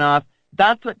leg blown off.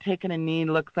 That's what taking a knee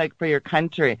looks like for your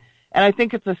country. And I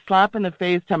think it's a slap in the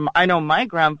face to, I know my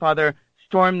grandfather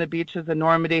stormed the beaches of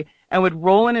Normandy and would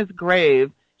roll in his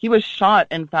grave. He was shot,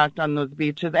 in fact, on those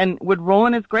beaches, and would roll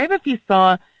in his grave if he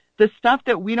saw the stuff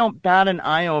that we don't bat an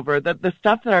eye over, the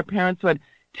stuff that our parents would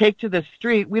take to the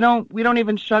street. We don't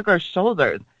even shrug our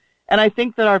shoulders. And I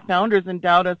think that our founders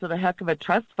endowed us with a heck of a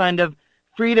trust fund of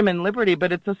freedom and liberty,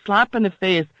 but it's a slap in the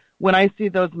face when I see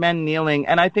those men kneeling,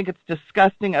 and I think it's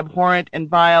disgusting, abhorrent, and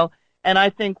vile. And I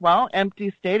think, well,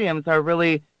 empty stadiums are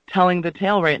really telling the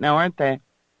tale right now, aren't they?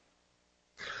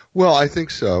 Well, I think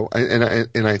so,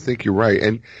 and I think you're right.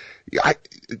 And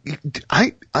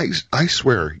I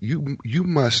swear, you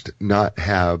must not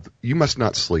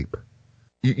sleep.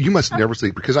 You must never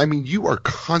sleep, because I mean, you are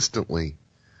constantly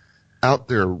out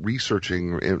there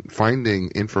researching and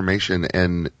finding information,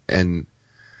 and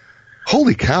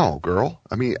holy cow, girl!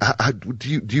 I mean,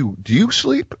 do you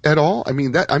sleep at all? I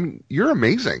mean, you're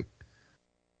amazing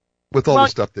with all the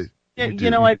stuff that you do. You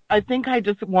know, I think I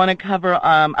just want to cover.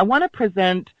 I want to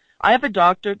present. I have a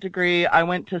doctorate degree. I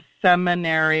went to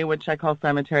seminary, which I call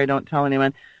cemetery. Don't tell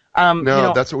anyone. No, you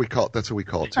know, that's what we call it. That's what we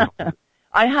call it too.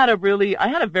 I had a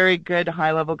very good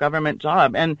high-level government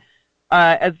job, and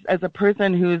as a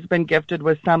person who's been gifted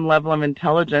with some level of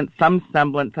intelligence, some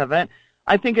semblance of it,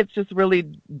 I think it's just really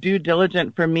due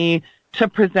diligent for me to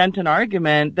present an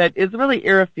argument that is really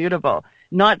irrefutable,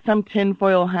 not some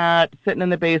tinfoil hat sitting in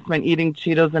the basement eating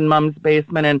Cheetos in Mom's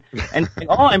basement and saying,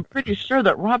 oh, I'm pretty sure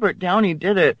that Robert Downey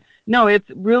did it. No, it's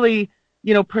really,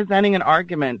 you know, presenting an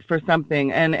argument for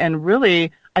something, and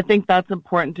really, I think that's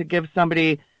important to give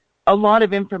somebody a lot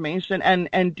of information,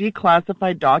 and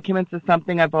declassified documents is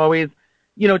something I've always,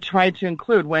 you know, tried to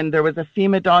include. When there was a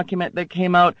FEMA document that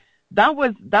came out, that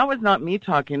was not me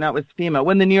talking, that was FEMA.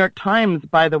 When the New York Times,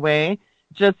 by the way,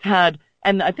 just had,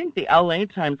 and I think the LA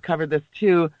Times covered this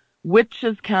too,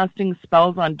 witches casting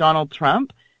spells on Donald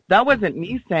Trump, that wasn't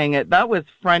me saying it, that was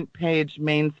front page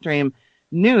mainstream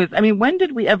news. I mean, when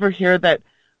did we ever hear that,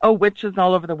 oh, witches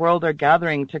all over the world are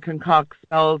gathering to concoct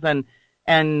spells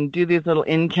and do these little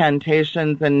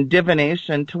incantations and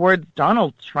divination towards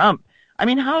Donald Trump? I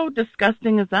mean, how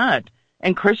disgusting is that?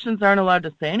 And Christians aren't allowed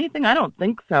to say anything? I don't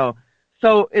think so.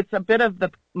 So it's a bit of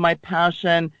my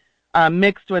passion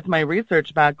mixed with my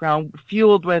research background,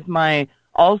 fueled with I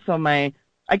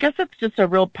guess it's just a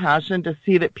real passion to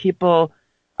see that people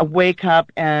wake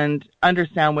up and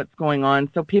understand what's going on.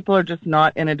 So people are just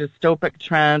not in a dystopic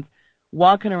trance,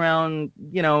 walking around,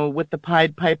 you know, with the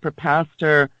Pied Piper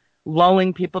pastor,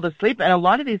 lulling people to sleep. And a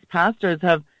lot of these pastors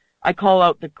I call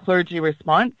out the clergy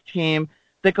response team,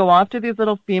 that go off to these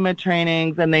little FEMA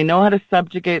trainings, and they know how to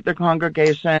subjugate their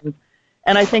congregations.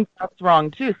 And I think that's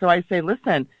wrong too. So I say,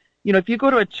 listen, you know, if you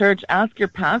go to a church, ask your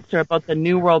pastor about the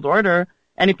New World Order,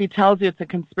 and if he tells you it's a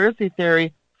conspiracy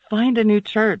theory, find a new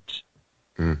church.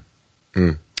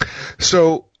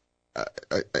 So,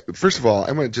 first of all,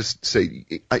 I'm going to just say,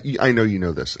 I know you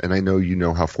know this, and I know you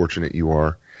know how fortunate you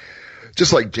are.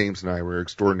 Just like James and I, we're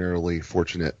extraordinarily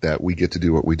fortunate that we get to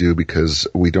do what we do, because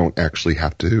we don't actually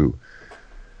have to.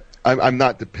 I'm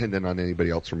not dependent on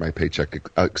anybody else for my paycheck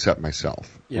except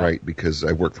myself, right? Because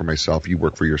I work for myself, you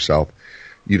work for yourself,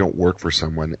 you don't work for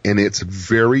someone. And it's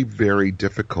very, very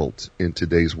difficult in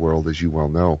today's world, as you well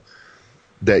know,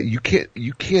 that you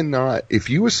cannot, if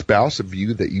you espouse a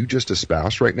view that you just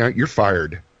espoused right now, you're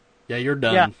fired. Yeah, you're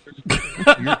done. Yeah.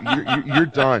 You're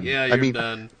done. Yeah, you're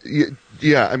done.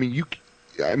 Yeah,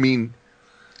 I mean,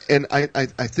 and I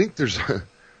think there's,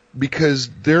 because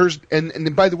there's,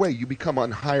 and by the way, you become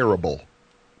unhireable.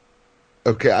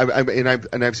 Okay,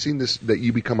 I've seen this, that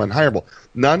you become unhireable.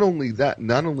 Not only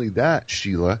that,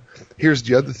 Sheila, here's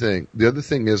the other thing. The other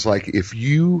thing is, like, if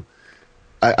you,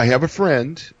 I have a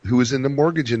friend who is in the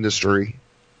mortgage industry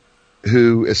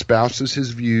who espouses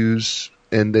his views,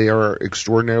 and they are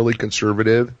extraordinarily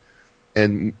conservative,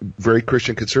 and very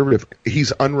Christian conservative.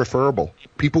 He's unreferable.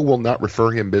 People will not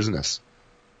refer him business.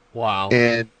 Wow.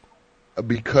 And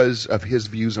because of his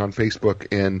views on Facebook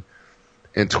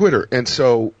and Twitter. And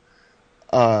so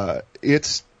you're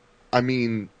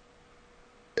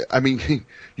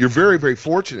very, very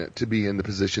fortunate to be in the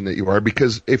position that you are,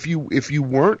 because if you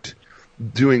weren't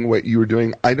doing what you were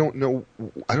doing, I don't know.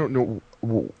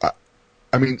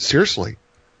 I mean, seriously.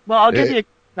 Well, I'll give you an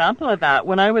example of that.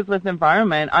 When I was with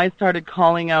Environment, I started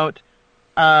calling out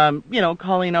a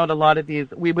lot of these.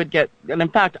 We would get, and in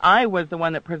fact, I was the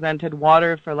one that presented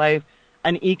Water for Life,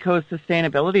 an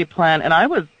eco-sustainability plan, and I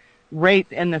was right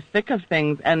in the thick of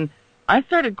things, and I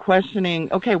started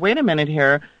questioning, okay, wait a minute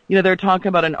here. They're talking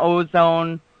about an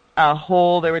ozone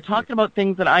hole. They were talking about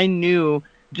things that I knew,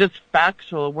 just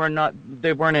factual,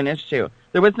 they weren't an issue.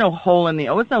 There was no hole in the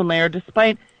ozone layer,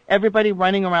 despite everybody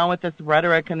running around with this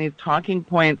rhetoric and these talking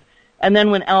points. And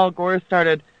then when Al Gore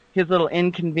started his little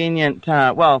inconvenient, we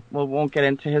won't get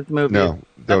into his movie. No,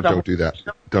 don't do that.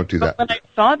 Don't do that. But when I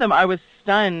saw them, I was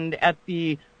stunned at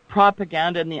the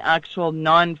propaganda and the actual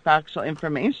non-factual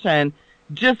information.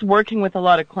 Just working with a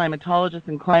lot of climatologists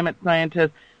and climate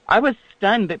scientists, I was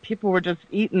stunned that people were just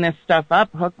eating this stuff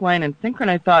up, hook, line, and sinker.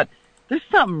 And I thought, there's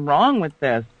something wrong with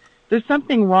this. There's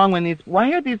something wrong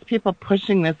why are these people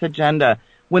pushing this agenda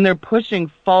when they're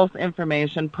pushing false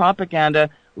information, propaganda,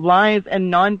 lies, and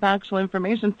non-factual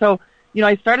information? So,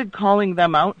 I started calling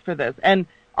them out for this. And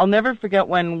I'll never forget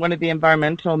when one of the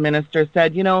environmental ministers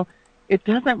said, it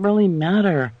doesn't really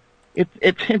matter.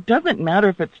 It doesn't matter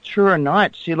if it's true or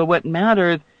not, Sheila. What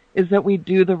matters is that we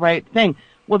do the right thing.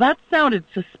 Well, that sounded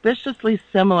suspiciously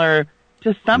similar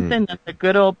to something that the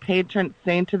good old patron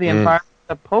saint of the environment,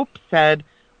 the Pope, said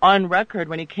on record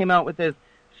when he came out with his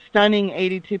stunning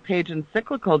 82-page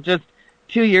encyclical just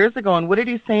 2 years ago. And what did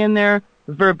he say in there?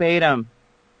 Verbatim.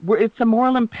 It's a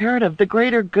moral imperative, the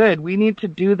greater good. We need to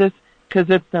do this because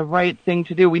it's the right thing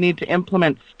to do. We need to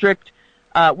implement strict,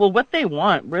 what they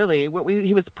want, really, what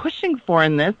he was pushing for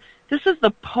in this. This is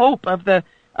the Pope of the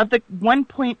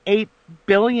 1.8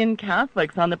 billion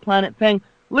Catholics on the planet saying,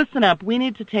 listen up, we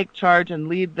need to take charge and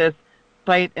lead this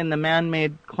fight in the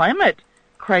man-made climate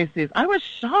crises. I was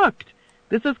shocked.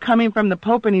 This is coming from the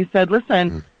Pope, and he said,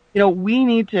 listen, we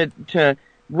need to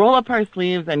roll up our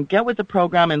sleeves and get with the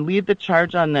program and lead the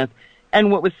charge on this.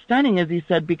 And what was stunning is he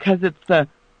said, because it's the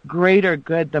greater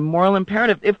good, the moral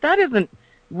imperative. If that isn't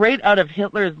right out of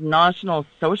Hitler's National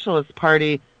Socialist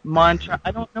Party mantra,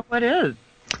 I don't know what is.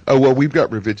 Oh, well, we've got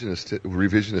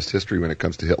revisionist history when it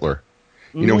comes to Hitler.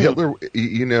 Hitler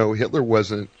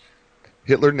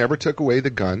never took away the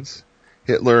guns.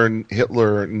 Hitler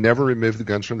never removed the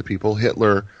guns from the people.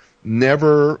 Hitler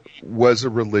never was a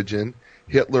religion.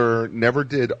 Hitler never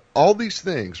did all these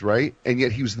things, right? And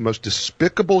yet he was the most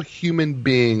despicable human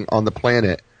being on the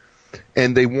planet.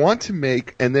 And they want to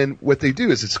make, and then what they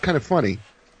do is, it's kind of funny,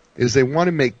 is they want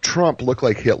to make Trump look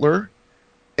like Hitler.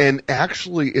 And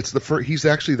actually, he's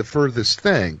actually the furthest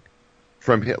thing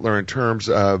from Hitler in terms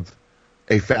of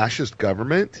a fascist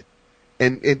government.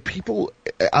 And people,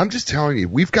 I'm just telling you,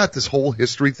 we've got this whole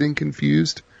history thing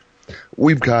confused.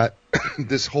 We've got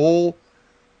this whole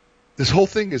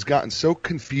thing has gotten so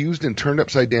confused and turned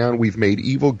upside down. We've made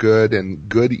evil good and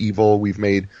good evil. We've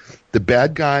made the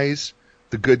bad guys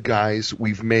the good guys.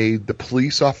 We've made the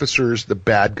police officers the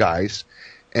bad guys.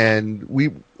 And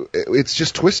it's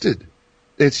just twisted.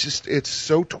 It's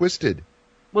so twisted.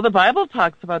 Well, the Bible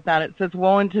talks about that. It says,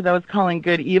 woe unto those calling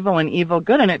good evil and evil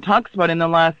good. And it talks about in the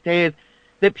last days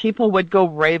that people would go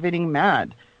ravening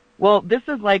mad. Well, this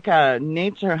is like a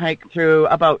nature hike through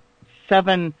about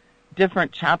 7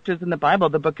 different chapters in the Bible,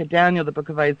 the book of Daniel, the book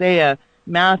of Isaiah,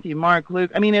 Matthew, Mark,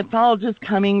 Luke. I mean, it's all just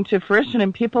coming to fruition,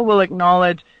 and people will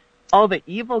acknowledge all the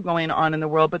evil going on in the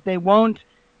world, but they won't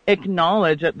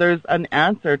acknowledge that there's an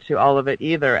answer to all of it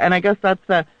either. And I guess that's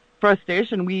the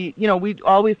frustration. We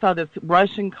always saw this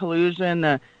Russian collusion,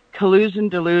 the collusion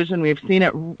delusion. We've seen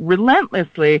it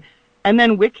relentlessly. And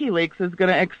then WikiLeaks is going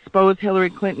to expose Hillary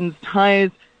Clinton's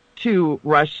ties to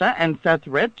Russia and Seth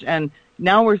Rich. And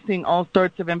now we're seeing all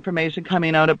sorts of information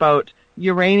coming out about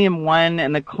Uranium One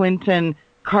and the Clinton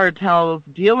cartel's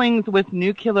dealings with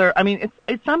nuclear. I mean,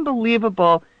 it's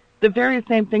unbelievable. The very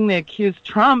same thing they accused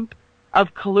Trump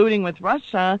of colluding with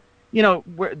Russia,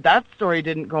 that story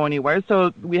didn't go anywhere.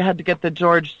 So we had to get the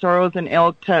George Soros and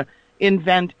ilk to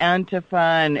invent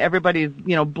Antifa and everybody's,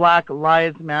 Black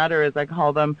Lives Matter, as I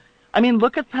call them. I mean,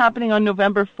 look what's happening on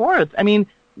November 4th. I mean,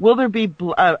 will there be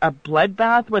a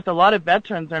bloodbath with a lot of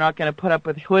veterans? They're not going to put up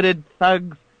with hooded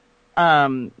thugs,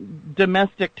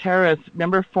 domestic terrorists,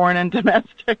 remember, foreign and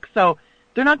domestic. So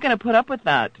they're not going to put up with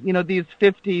that. These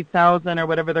 50,000 or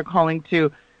whatever they're calling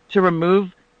to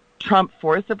remove Trump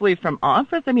forcibly from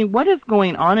office. I mean, what is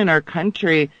going on in our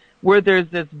country where there's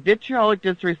this vitriolic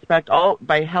disrespect all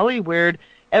by Helly Weird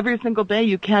every single day?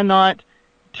 You cannot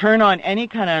turn on any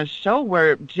kind of show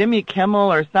where Jimmy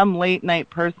Kimmel or some late night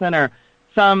person or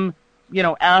some,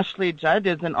 Ashley Judd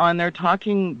isn't on there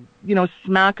talking,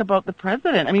 smack about the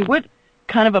president. I mean, what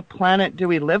kind of a planet do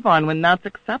we live on when that's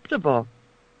acceptable?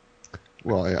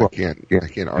 Well, I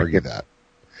can't argue that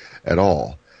at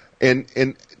all. And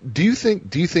do you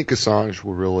think Julian Assange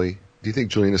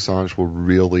will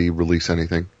really release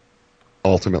anything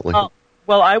ultimately?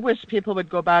 Well, I wish people would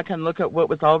go back and look at what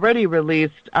was already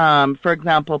released. For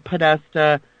example,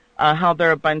 Podesta, how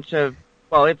they're a bunch of,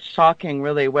 it's shocking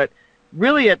really. What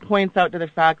really it points out to the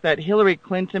fact that Hillary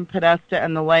Clinton, Podesta,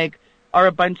 and the like are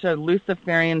a bunch of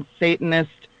Luciferian, Satanist,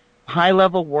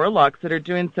 high-level warlocks that are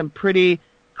doing some pretty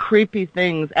creepy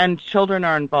things, and children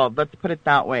are involved. Let's put it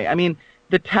that way. I mean,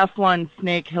 the Teflon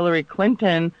snake Hillary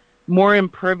Clinton, more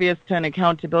impervious to an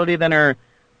accountability than her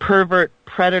pervert,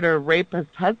 predator,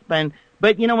 rapist husband.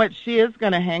 But you know what? She is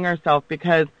going to hang herself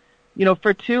because,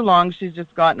 for too long she's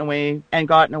just gotten away. And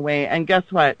guess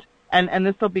what? And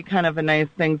this will be kind of a nice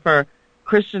thing for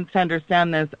Christians to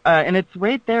understand this. And it's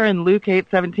right there in Luke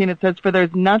 8:17. It says, "For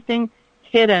there's nothing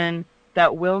hidden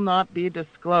that will not be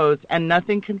disclosed, and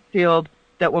nothing concealed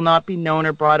that will not be known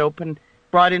or brought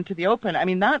into the open." I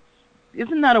mean,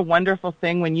 isn't that a wonderful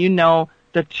thing when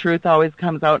the truth always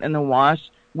comes out in the wash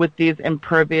with these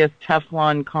impervious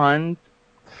Teflon cons?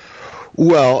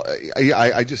 Well,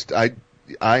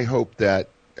 I hope that,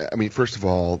 first of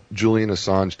all, Julian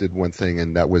Assange did one thing,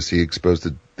 and that was he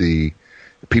exposed the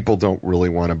people don't really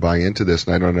want to buy into this,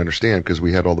 and I don't understand because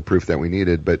we had all the proof that we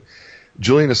needed, but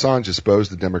Julian Assange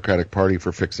exposed the Democratic Party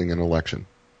for fixing an election.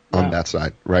 On that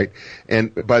side, right?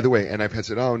 And by the way, and I've had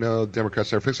said, oh no,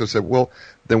 Democrats are fixing it. I said, well,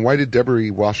 then why did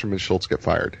Deborah Wasserman Schultz get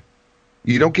fired?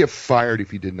 You don't get fired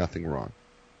if you did nothing wrong,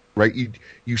 right?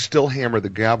 You still hammer the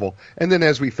gavel. And then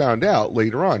as we found out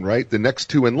later on, right, the next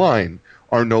two in line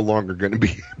are no longer going to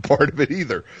be part of it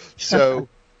either. So,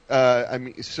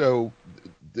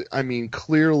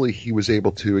 clearly he was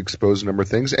able to expose a number of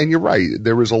things. And you're right,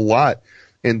 there was a lot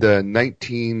in the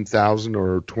 19,000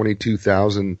 or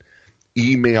 22,000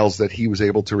 emails that he was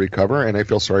able to recover, and I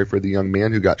feel sorry for the young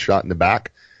man who got shot in the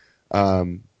back,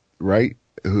 right,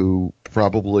 who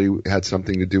probably had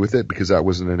something to do with it because that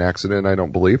wasn't an accident, I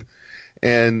don't believe.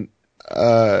 And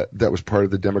that was part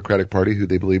of the Democratic Party who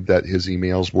they believed that his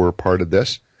emails were part of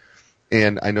this.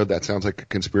 And I know that sounds like a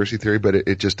conspiracy theory, but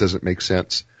it just doesn't make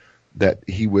sense that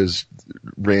he was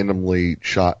randomly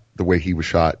shot the way he was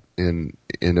shot in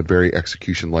a very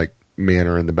execution-like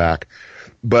manner in the back.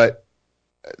 But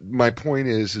my point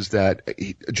is that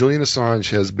Julian Assange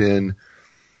has been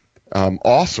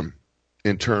awesome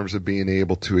in terms of being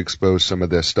able to expose some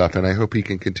of this stuff, and I hope he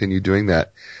can continue doing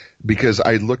that. Because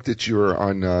I looked at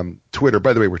on Twitter.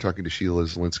 By the way, we're talking to Sheila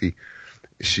Zinkski.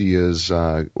 She is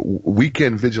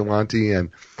weekend vigilante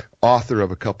and author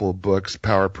of a couple of books,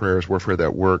 Power Prayers, Warfare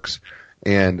That Works,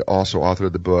 and also author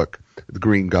of the book, The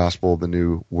Green Gospel, The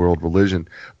New World Religion.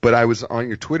 But I was on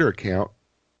your Twitter account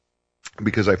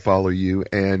because I follow you,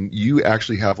 and you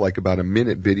actually have like about a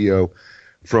minute video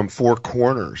from Four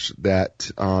Corners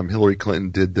that Hillary Clinton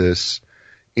did this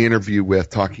interview with,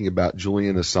 talking about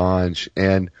Julian Assange,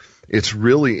 and it's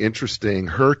really interesting.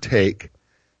 Her take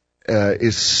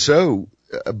is so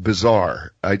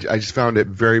bizarre. I just found it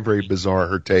very, very bizarre,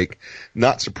 her take.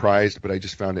 Not surprised, but I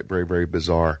just found it very, very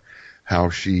bizarre how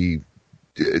she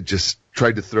just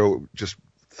tried to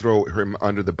throw him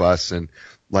under the bus and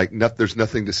there's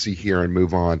nothing to see here and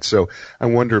move on. So I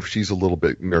wonder if she's a little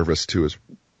bit nervous too as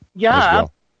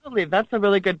well. Absolutely. That's a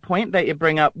really good point that you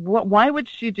bring up. Why would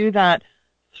she do that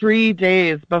 3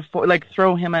 days before,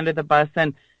 throw him under the bus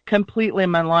and completely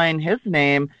malign his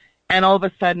name? And all of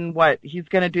a sudden, he's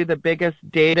going to do the biggest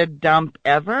data dump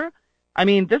ever? I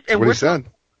mean, that's what he said.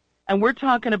 And we're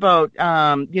talking about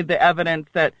the evidence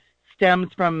that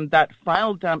stems from that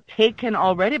file dump taken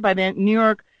already by the New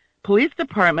York Police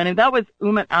Department, and that was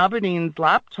Umut Abedin's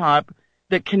laptop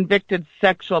that convicted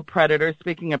sexual predators.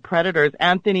 Speaking of predators,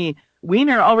 Anthony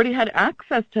Weiner already had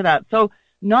access to that. So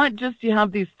not just you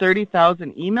have these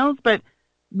 30,000 emails, but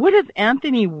what is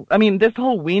this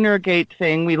whole Weinergate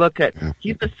thing we look at,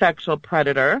 he's a sexual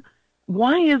predator.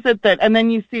 Why is it that, and then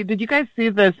did you guys see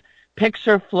this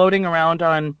picture floating around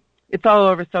it's all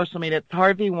over social media, it's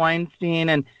Harvey Weinstein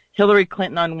and Hillary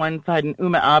Clinton on one side and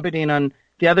Umut Abedin on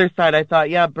the other side. I thought,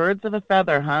 yeah, birds of a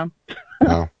feather, huh?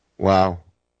 Wow.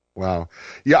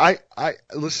 Yeah, I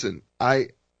listen, I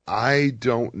I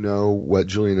don't know what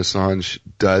Julian Assange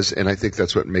does, and I think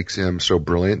that's what makes him so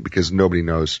brilliant, because nobody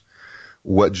knows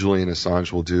what Julian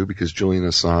Assange will do, because Julian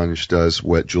Assange does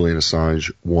what Julian Assange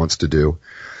wants to do,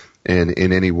 and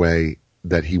in any way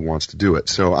that he wants to do it.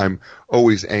 So I'm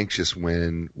always anxious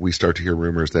when we start to hear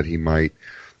rumors that he might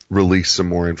release some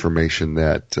more information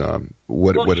that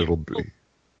what it'll be.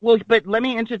 Well, but let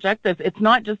me interject this. It's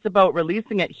not just about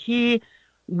releasing it. He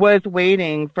was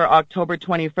waiting for October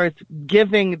 21st,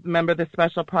 giving, remember, the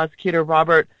special prosecutor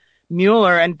Robert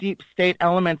Mueller and deep state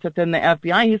elements within the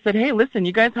FBI. He said, hey, listen,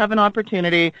 you guys have an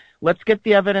opportunity. Let's get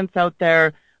the evidence out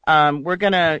there. We're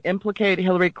going to implicate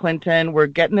Hillary Clinton. We're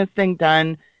getting this thing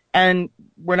done, and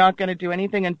we're not going to do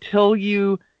anything until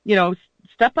you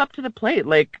step up to the plate.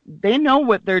 Like, they know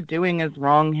what they're doing is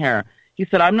wrong here. He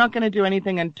said, I'm not going to do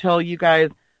anything until you guys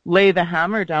lay the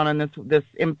hammer down on this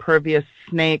impervious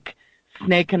snake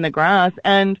in the grass.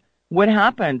 And what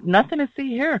happened? Nothing to see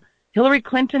here. Hillary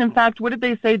Clinton, in fact, what did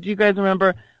they say? Do you guys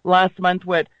remember last month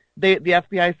what the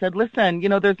FBI said? Listen,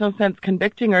 there's no sense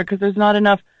convicting her because there's not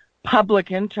enough public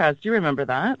interest. Do you remember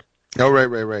that? Oh,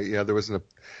 right. Yeah, there wasn't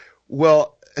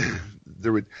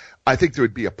I think there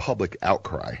would be a public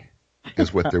outcry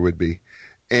is what there would be.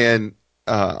 And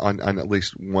on at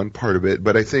least one part of it.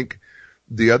 But I think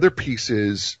the other piece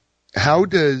is, how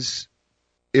does,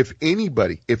 if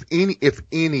anybody,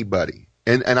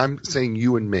 and I'm saying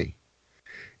you and me,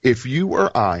 if you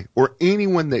or I or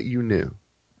anyone that you knew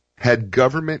had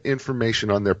government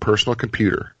information on their personal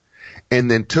computer and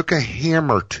then took a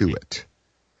hammer to it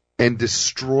and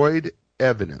destroyed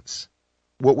evidence,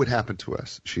 what would happen to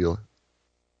us, Sheila?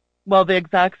 Well, the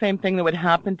exact same thing that would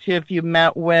happen to you if you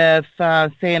met with, say,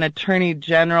 an attorney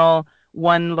general,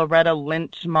 one Loretta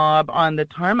Lynch mob on the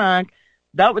tarmac.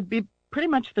 That would be pretty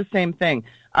much the same thing.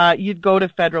 You'd go to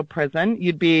federal prison.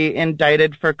 You'd be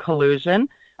indicted for collusion.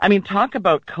 I mean, talk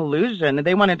about collusion.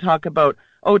 They want to talk about,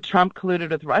 Trump colluded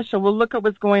with Russia. Well, look at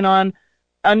what's going on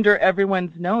under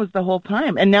everyone's nose the whole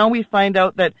time. And now we find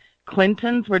out that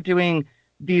Clintons were doing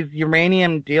these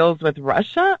uranium deals with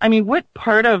Russia. I mean, what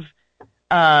part of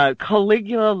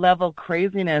Caligula level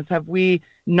craziness have we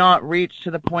not reached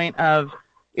to the point of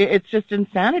it's just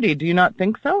insanity? Do you not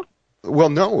think so? Well,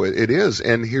 no, it is.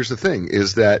 And here's the thing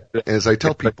is that, as I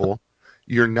tell people,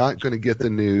 you're not going to get the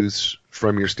news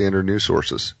from your standard news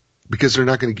sources because they're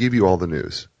not going to give you all the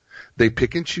news. They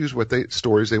pick and choose what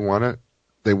stories they want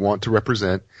to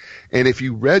represent. And if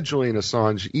you read Julian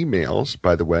Assange emails,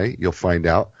 by the way, you'll find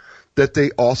out that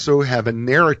they also have a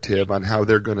narrative on how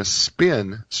they're going to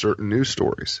spin certain news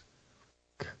stories.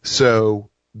 So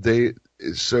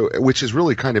which is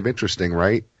really kind of interesting,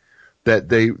 right? That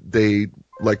they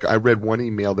like, I read one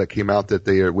email that came out that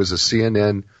it was a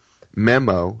CNN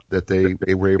memo that they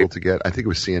were able to get. I think it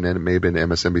was CNN. It may have been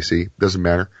MSNBC. Doesn't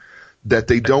matter. That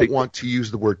they don't want to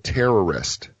use the word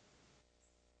terrorist.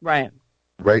 Right.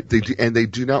 Right. They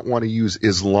do not want to use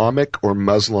Islamic or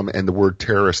Muslim and the word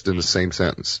terrorist in the same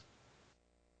sentence.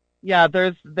 Yeah,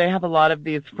 they have a lot of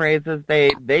these phrases they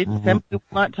simply will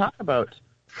not talk about.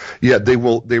 Yeah, they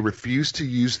refuse to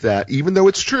use that, even though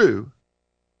it's true.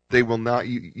 They will not.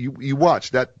 You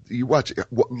watch that.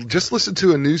 Just listen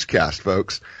to a newscast,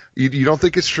 folks. You don't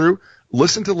think it's true?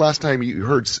 Listen to the last time you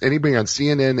heard anybody on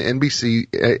CNN, NBC,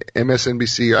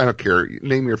 MSNBC. I don't care.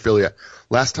 Name your affiliate.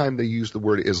 Last time they used the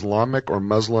word Islamic or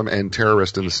Muslim and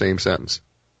terrorist in the same sentence.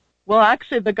 Well,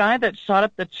 actually, the guy that shot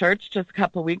up the church just a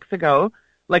couple of weeks ago,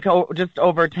 just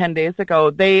over 10 days ago,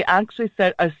 they actually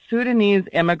said a Sudanese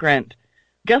immigrant.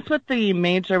 Guess what the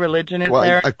major religion is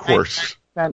there? Of course.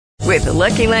 With the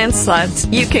Lucky Land Slots,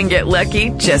 you can get lucky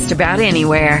just about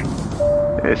anywhere.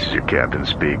 This is your captain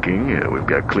speaking. We've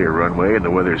got clear runway and the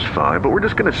weather's fine, but we're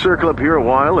just going to circle up here a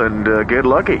while and get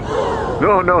lucky.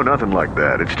 No, nothing like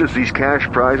that. It's just these cash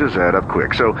prizes add up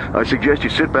quick. So I suggest you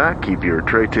sit back, keep your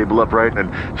tray table upright,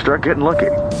 and start getting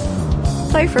lucky.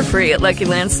 Play for free at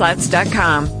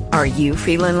LuckyLandSlots.com. Are you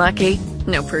feeling lucky?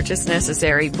 No purchase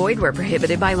necessary. Void where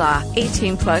prohibited by law.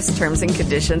 18+ terms and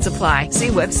conditions apply. See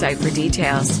website for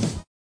details.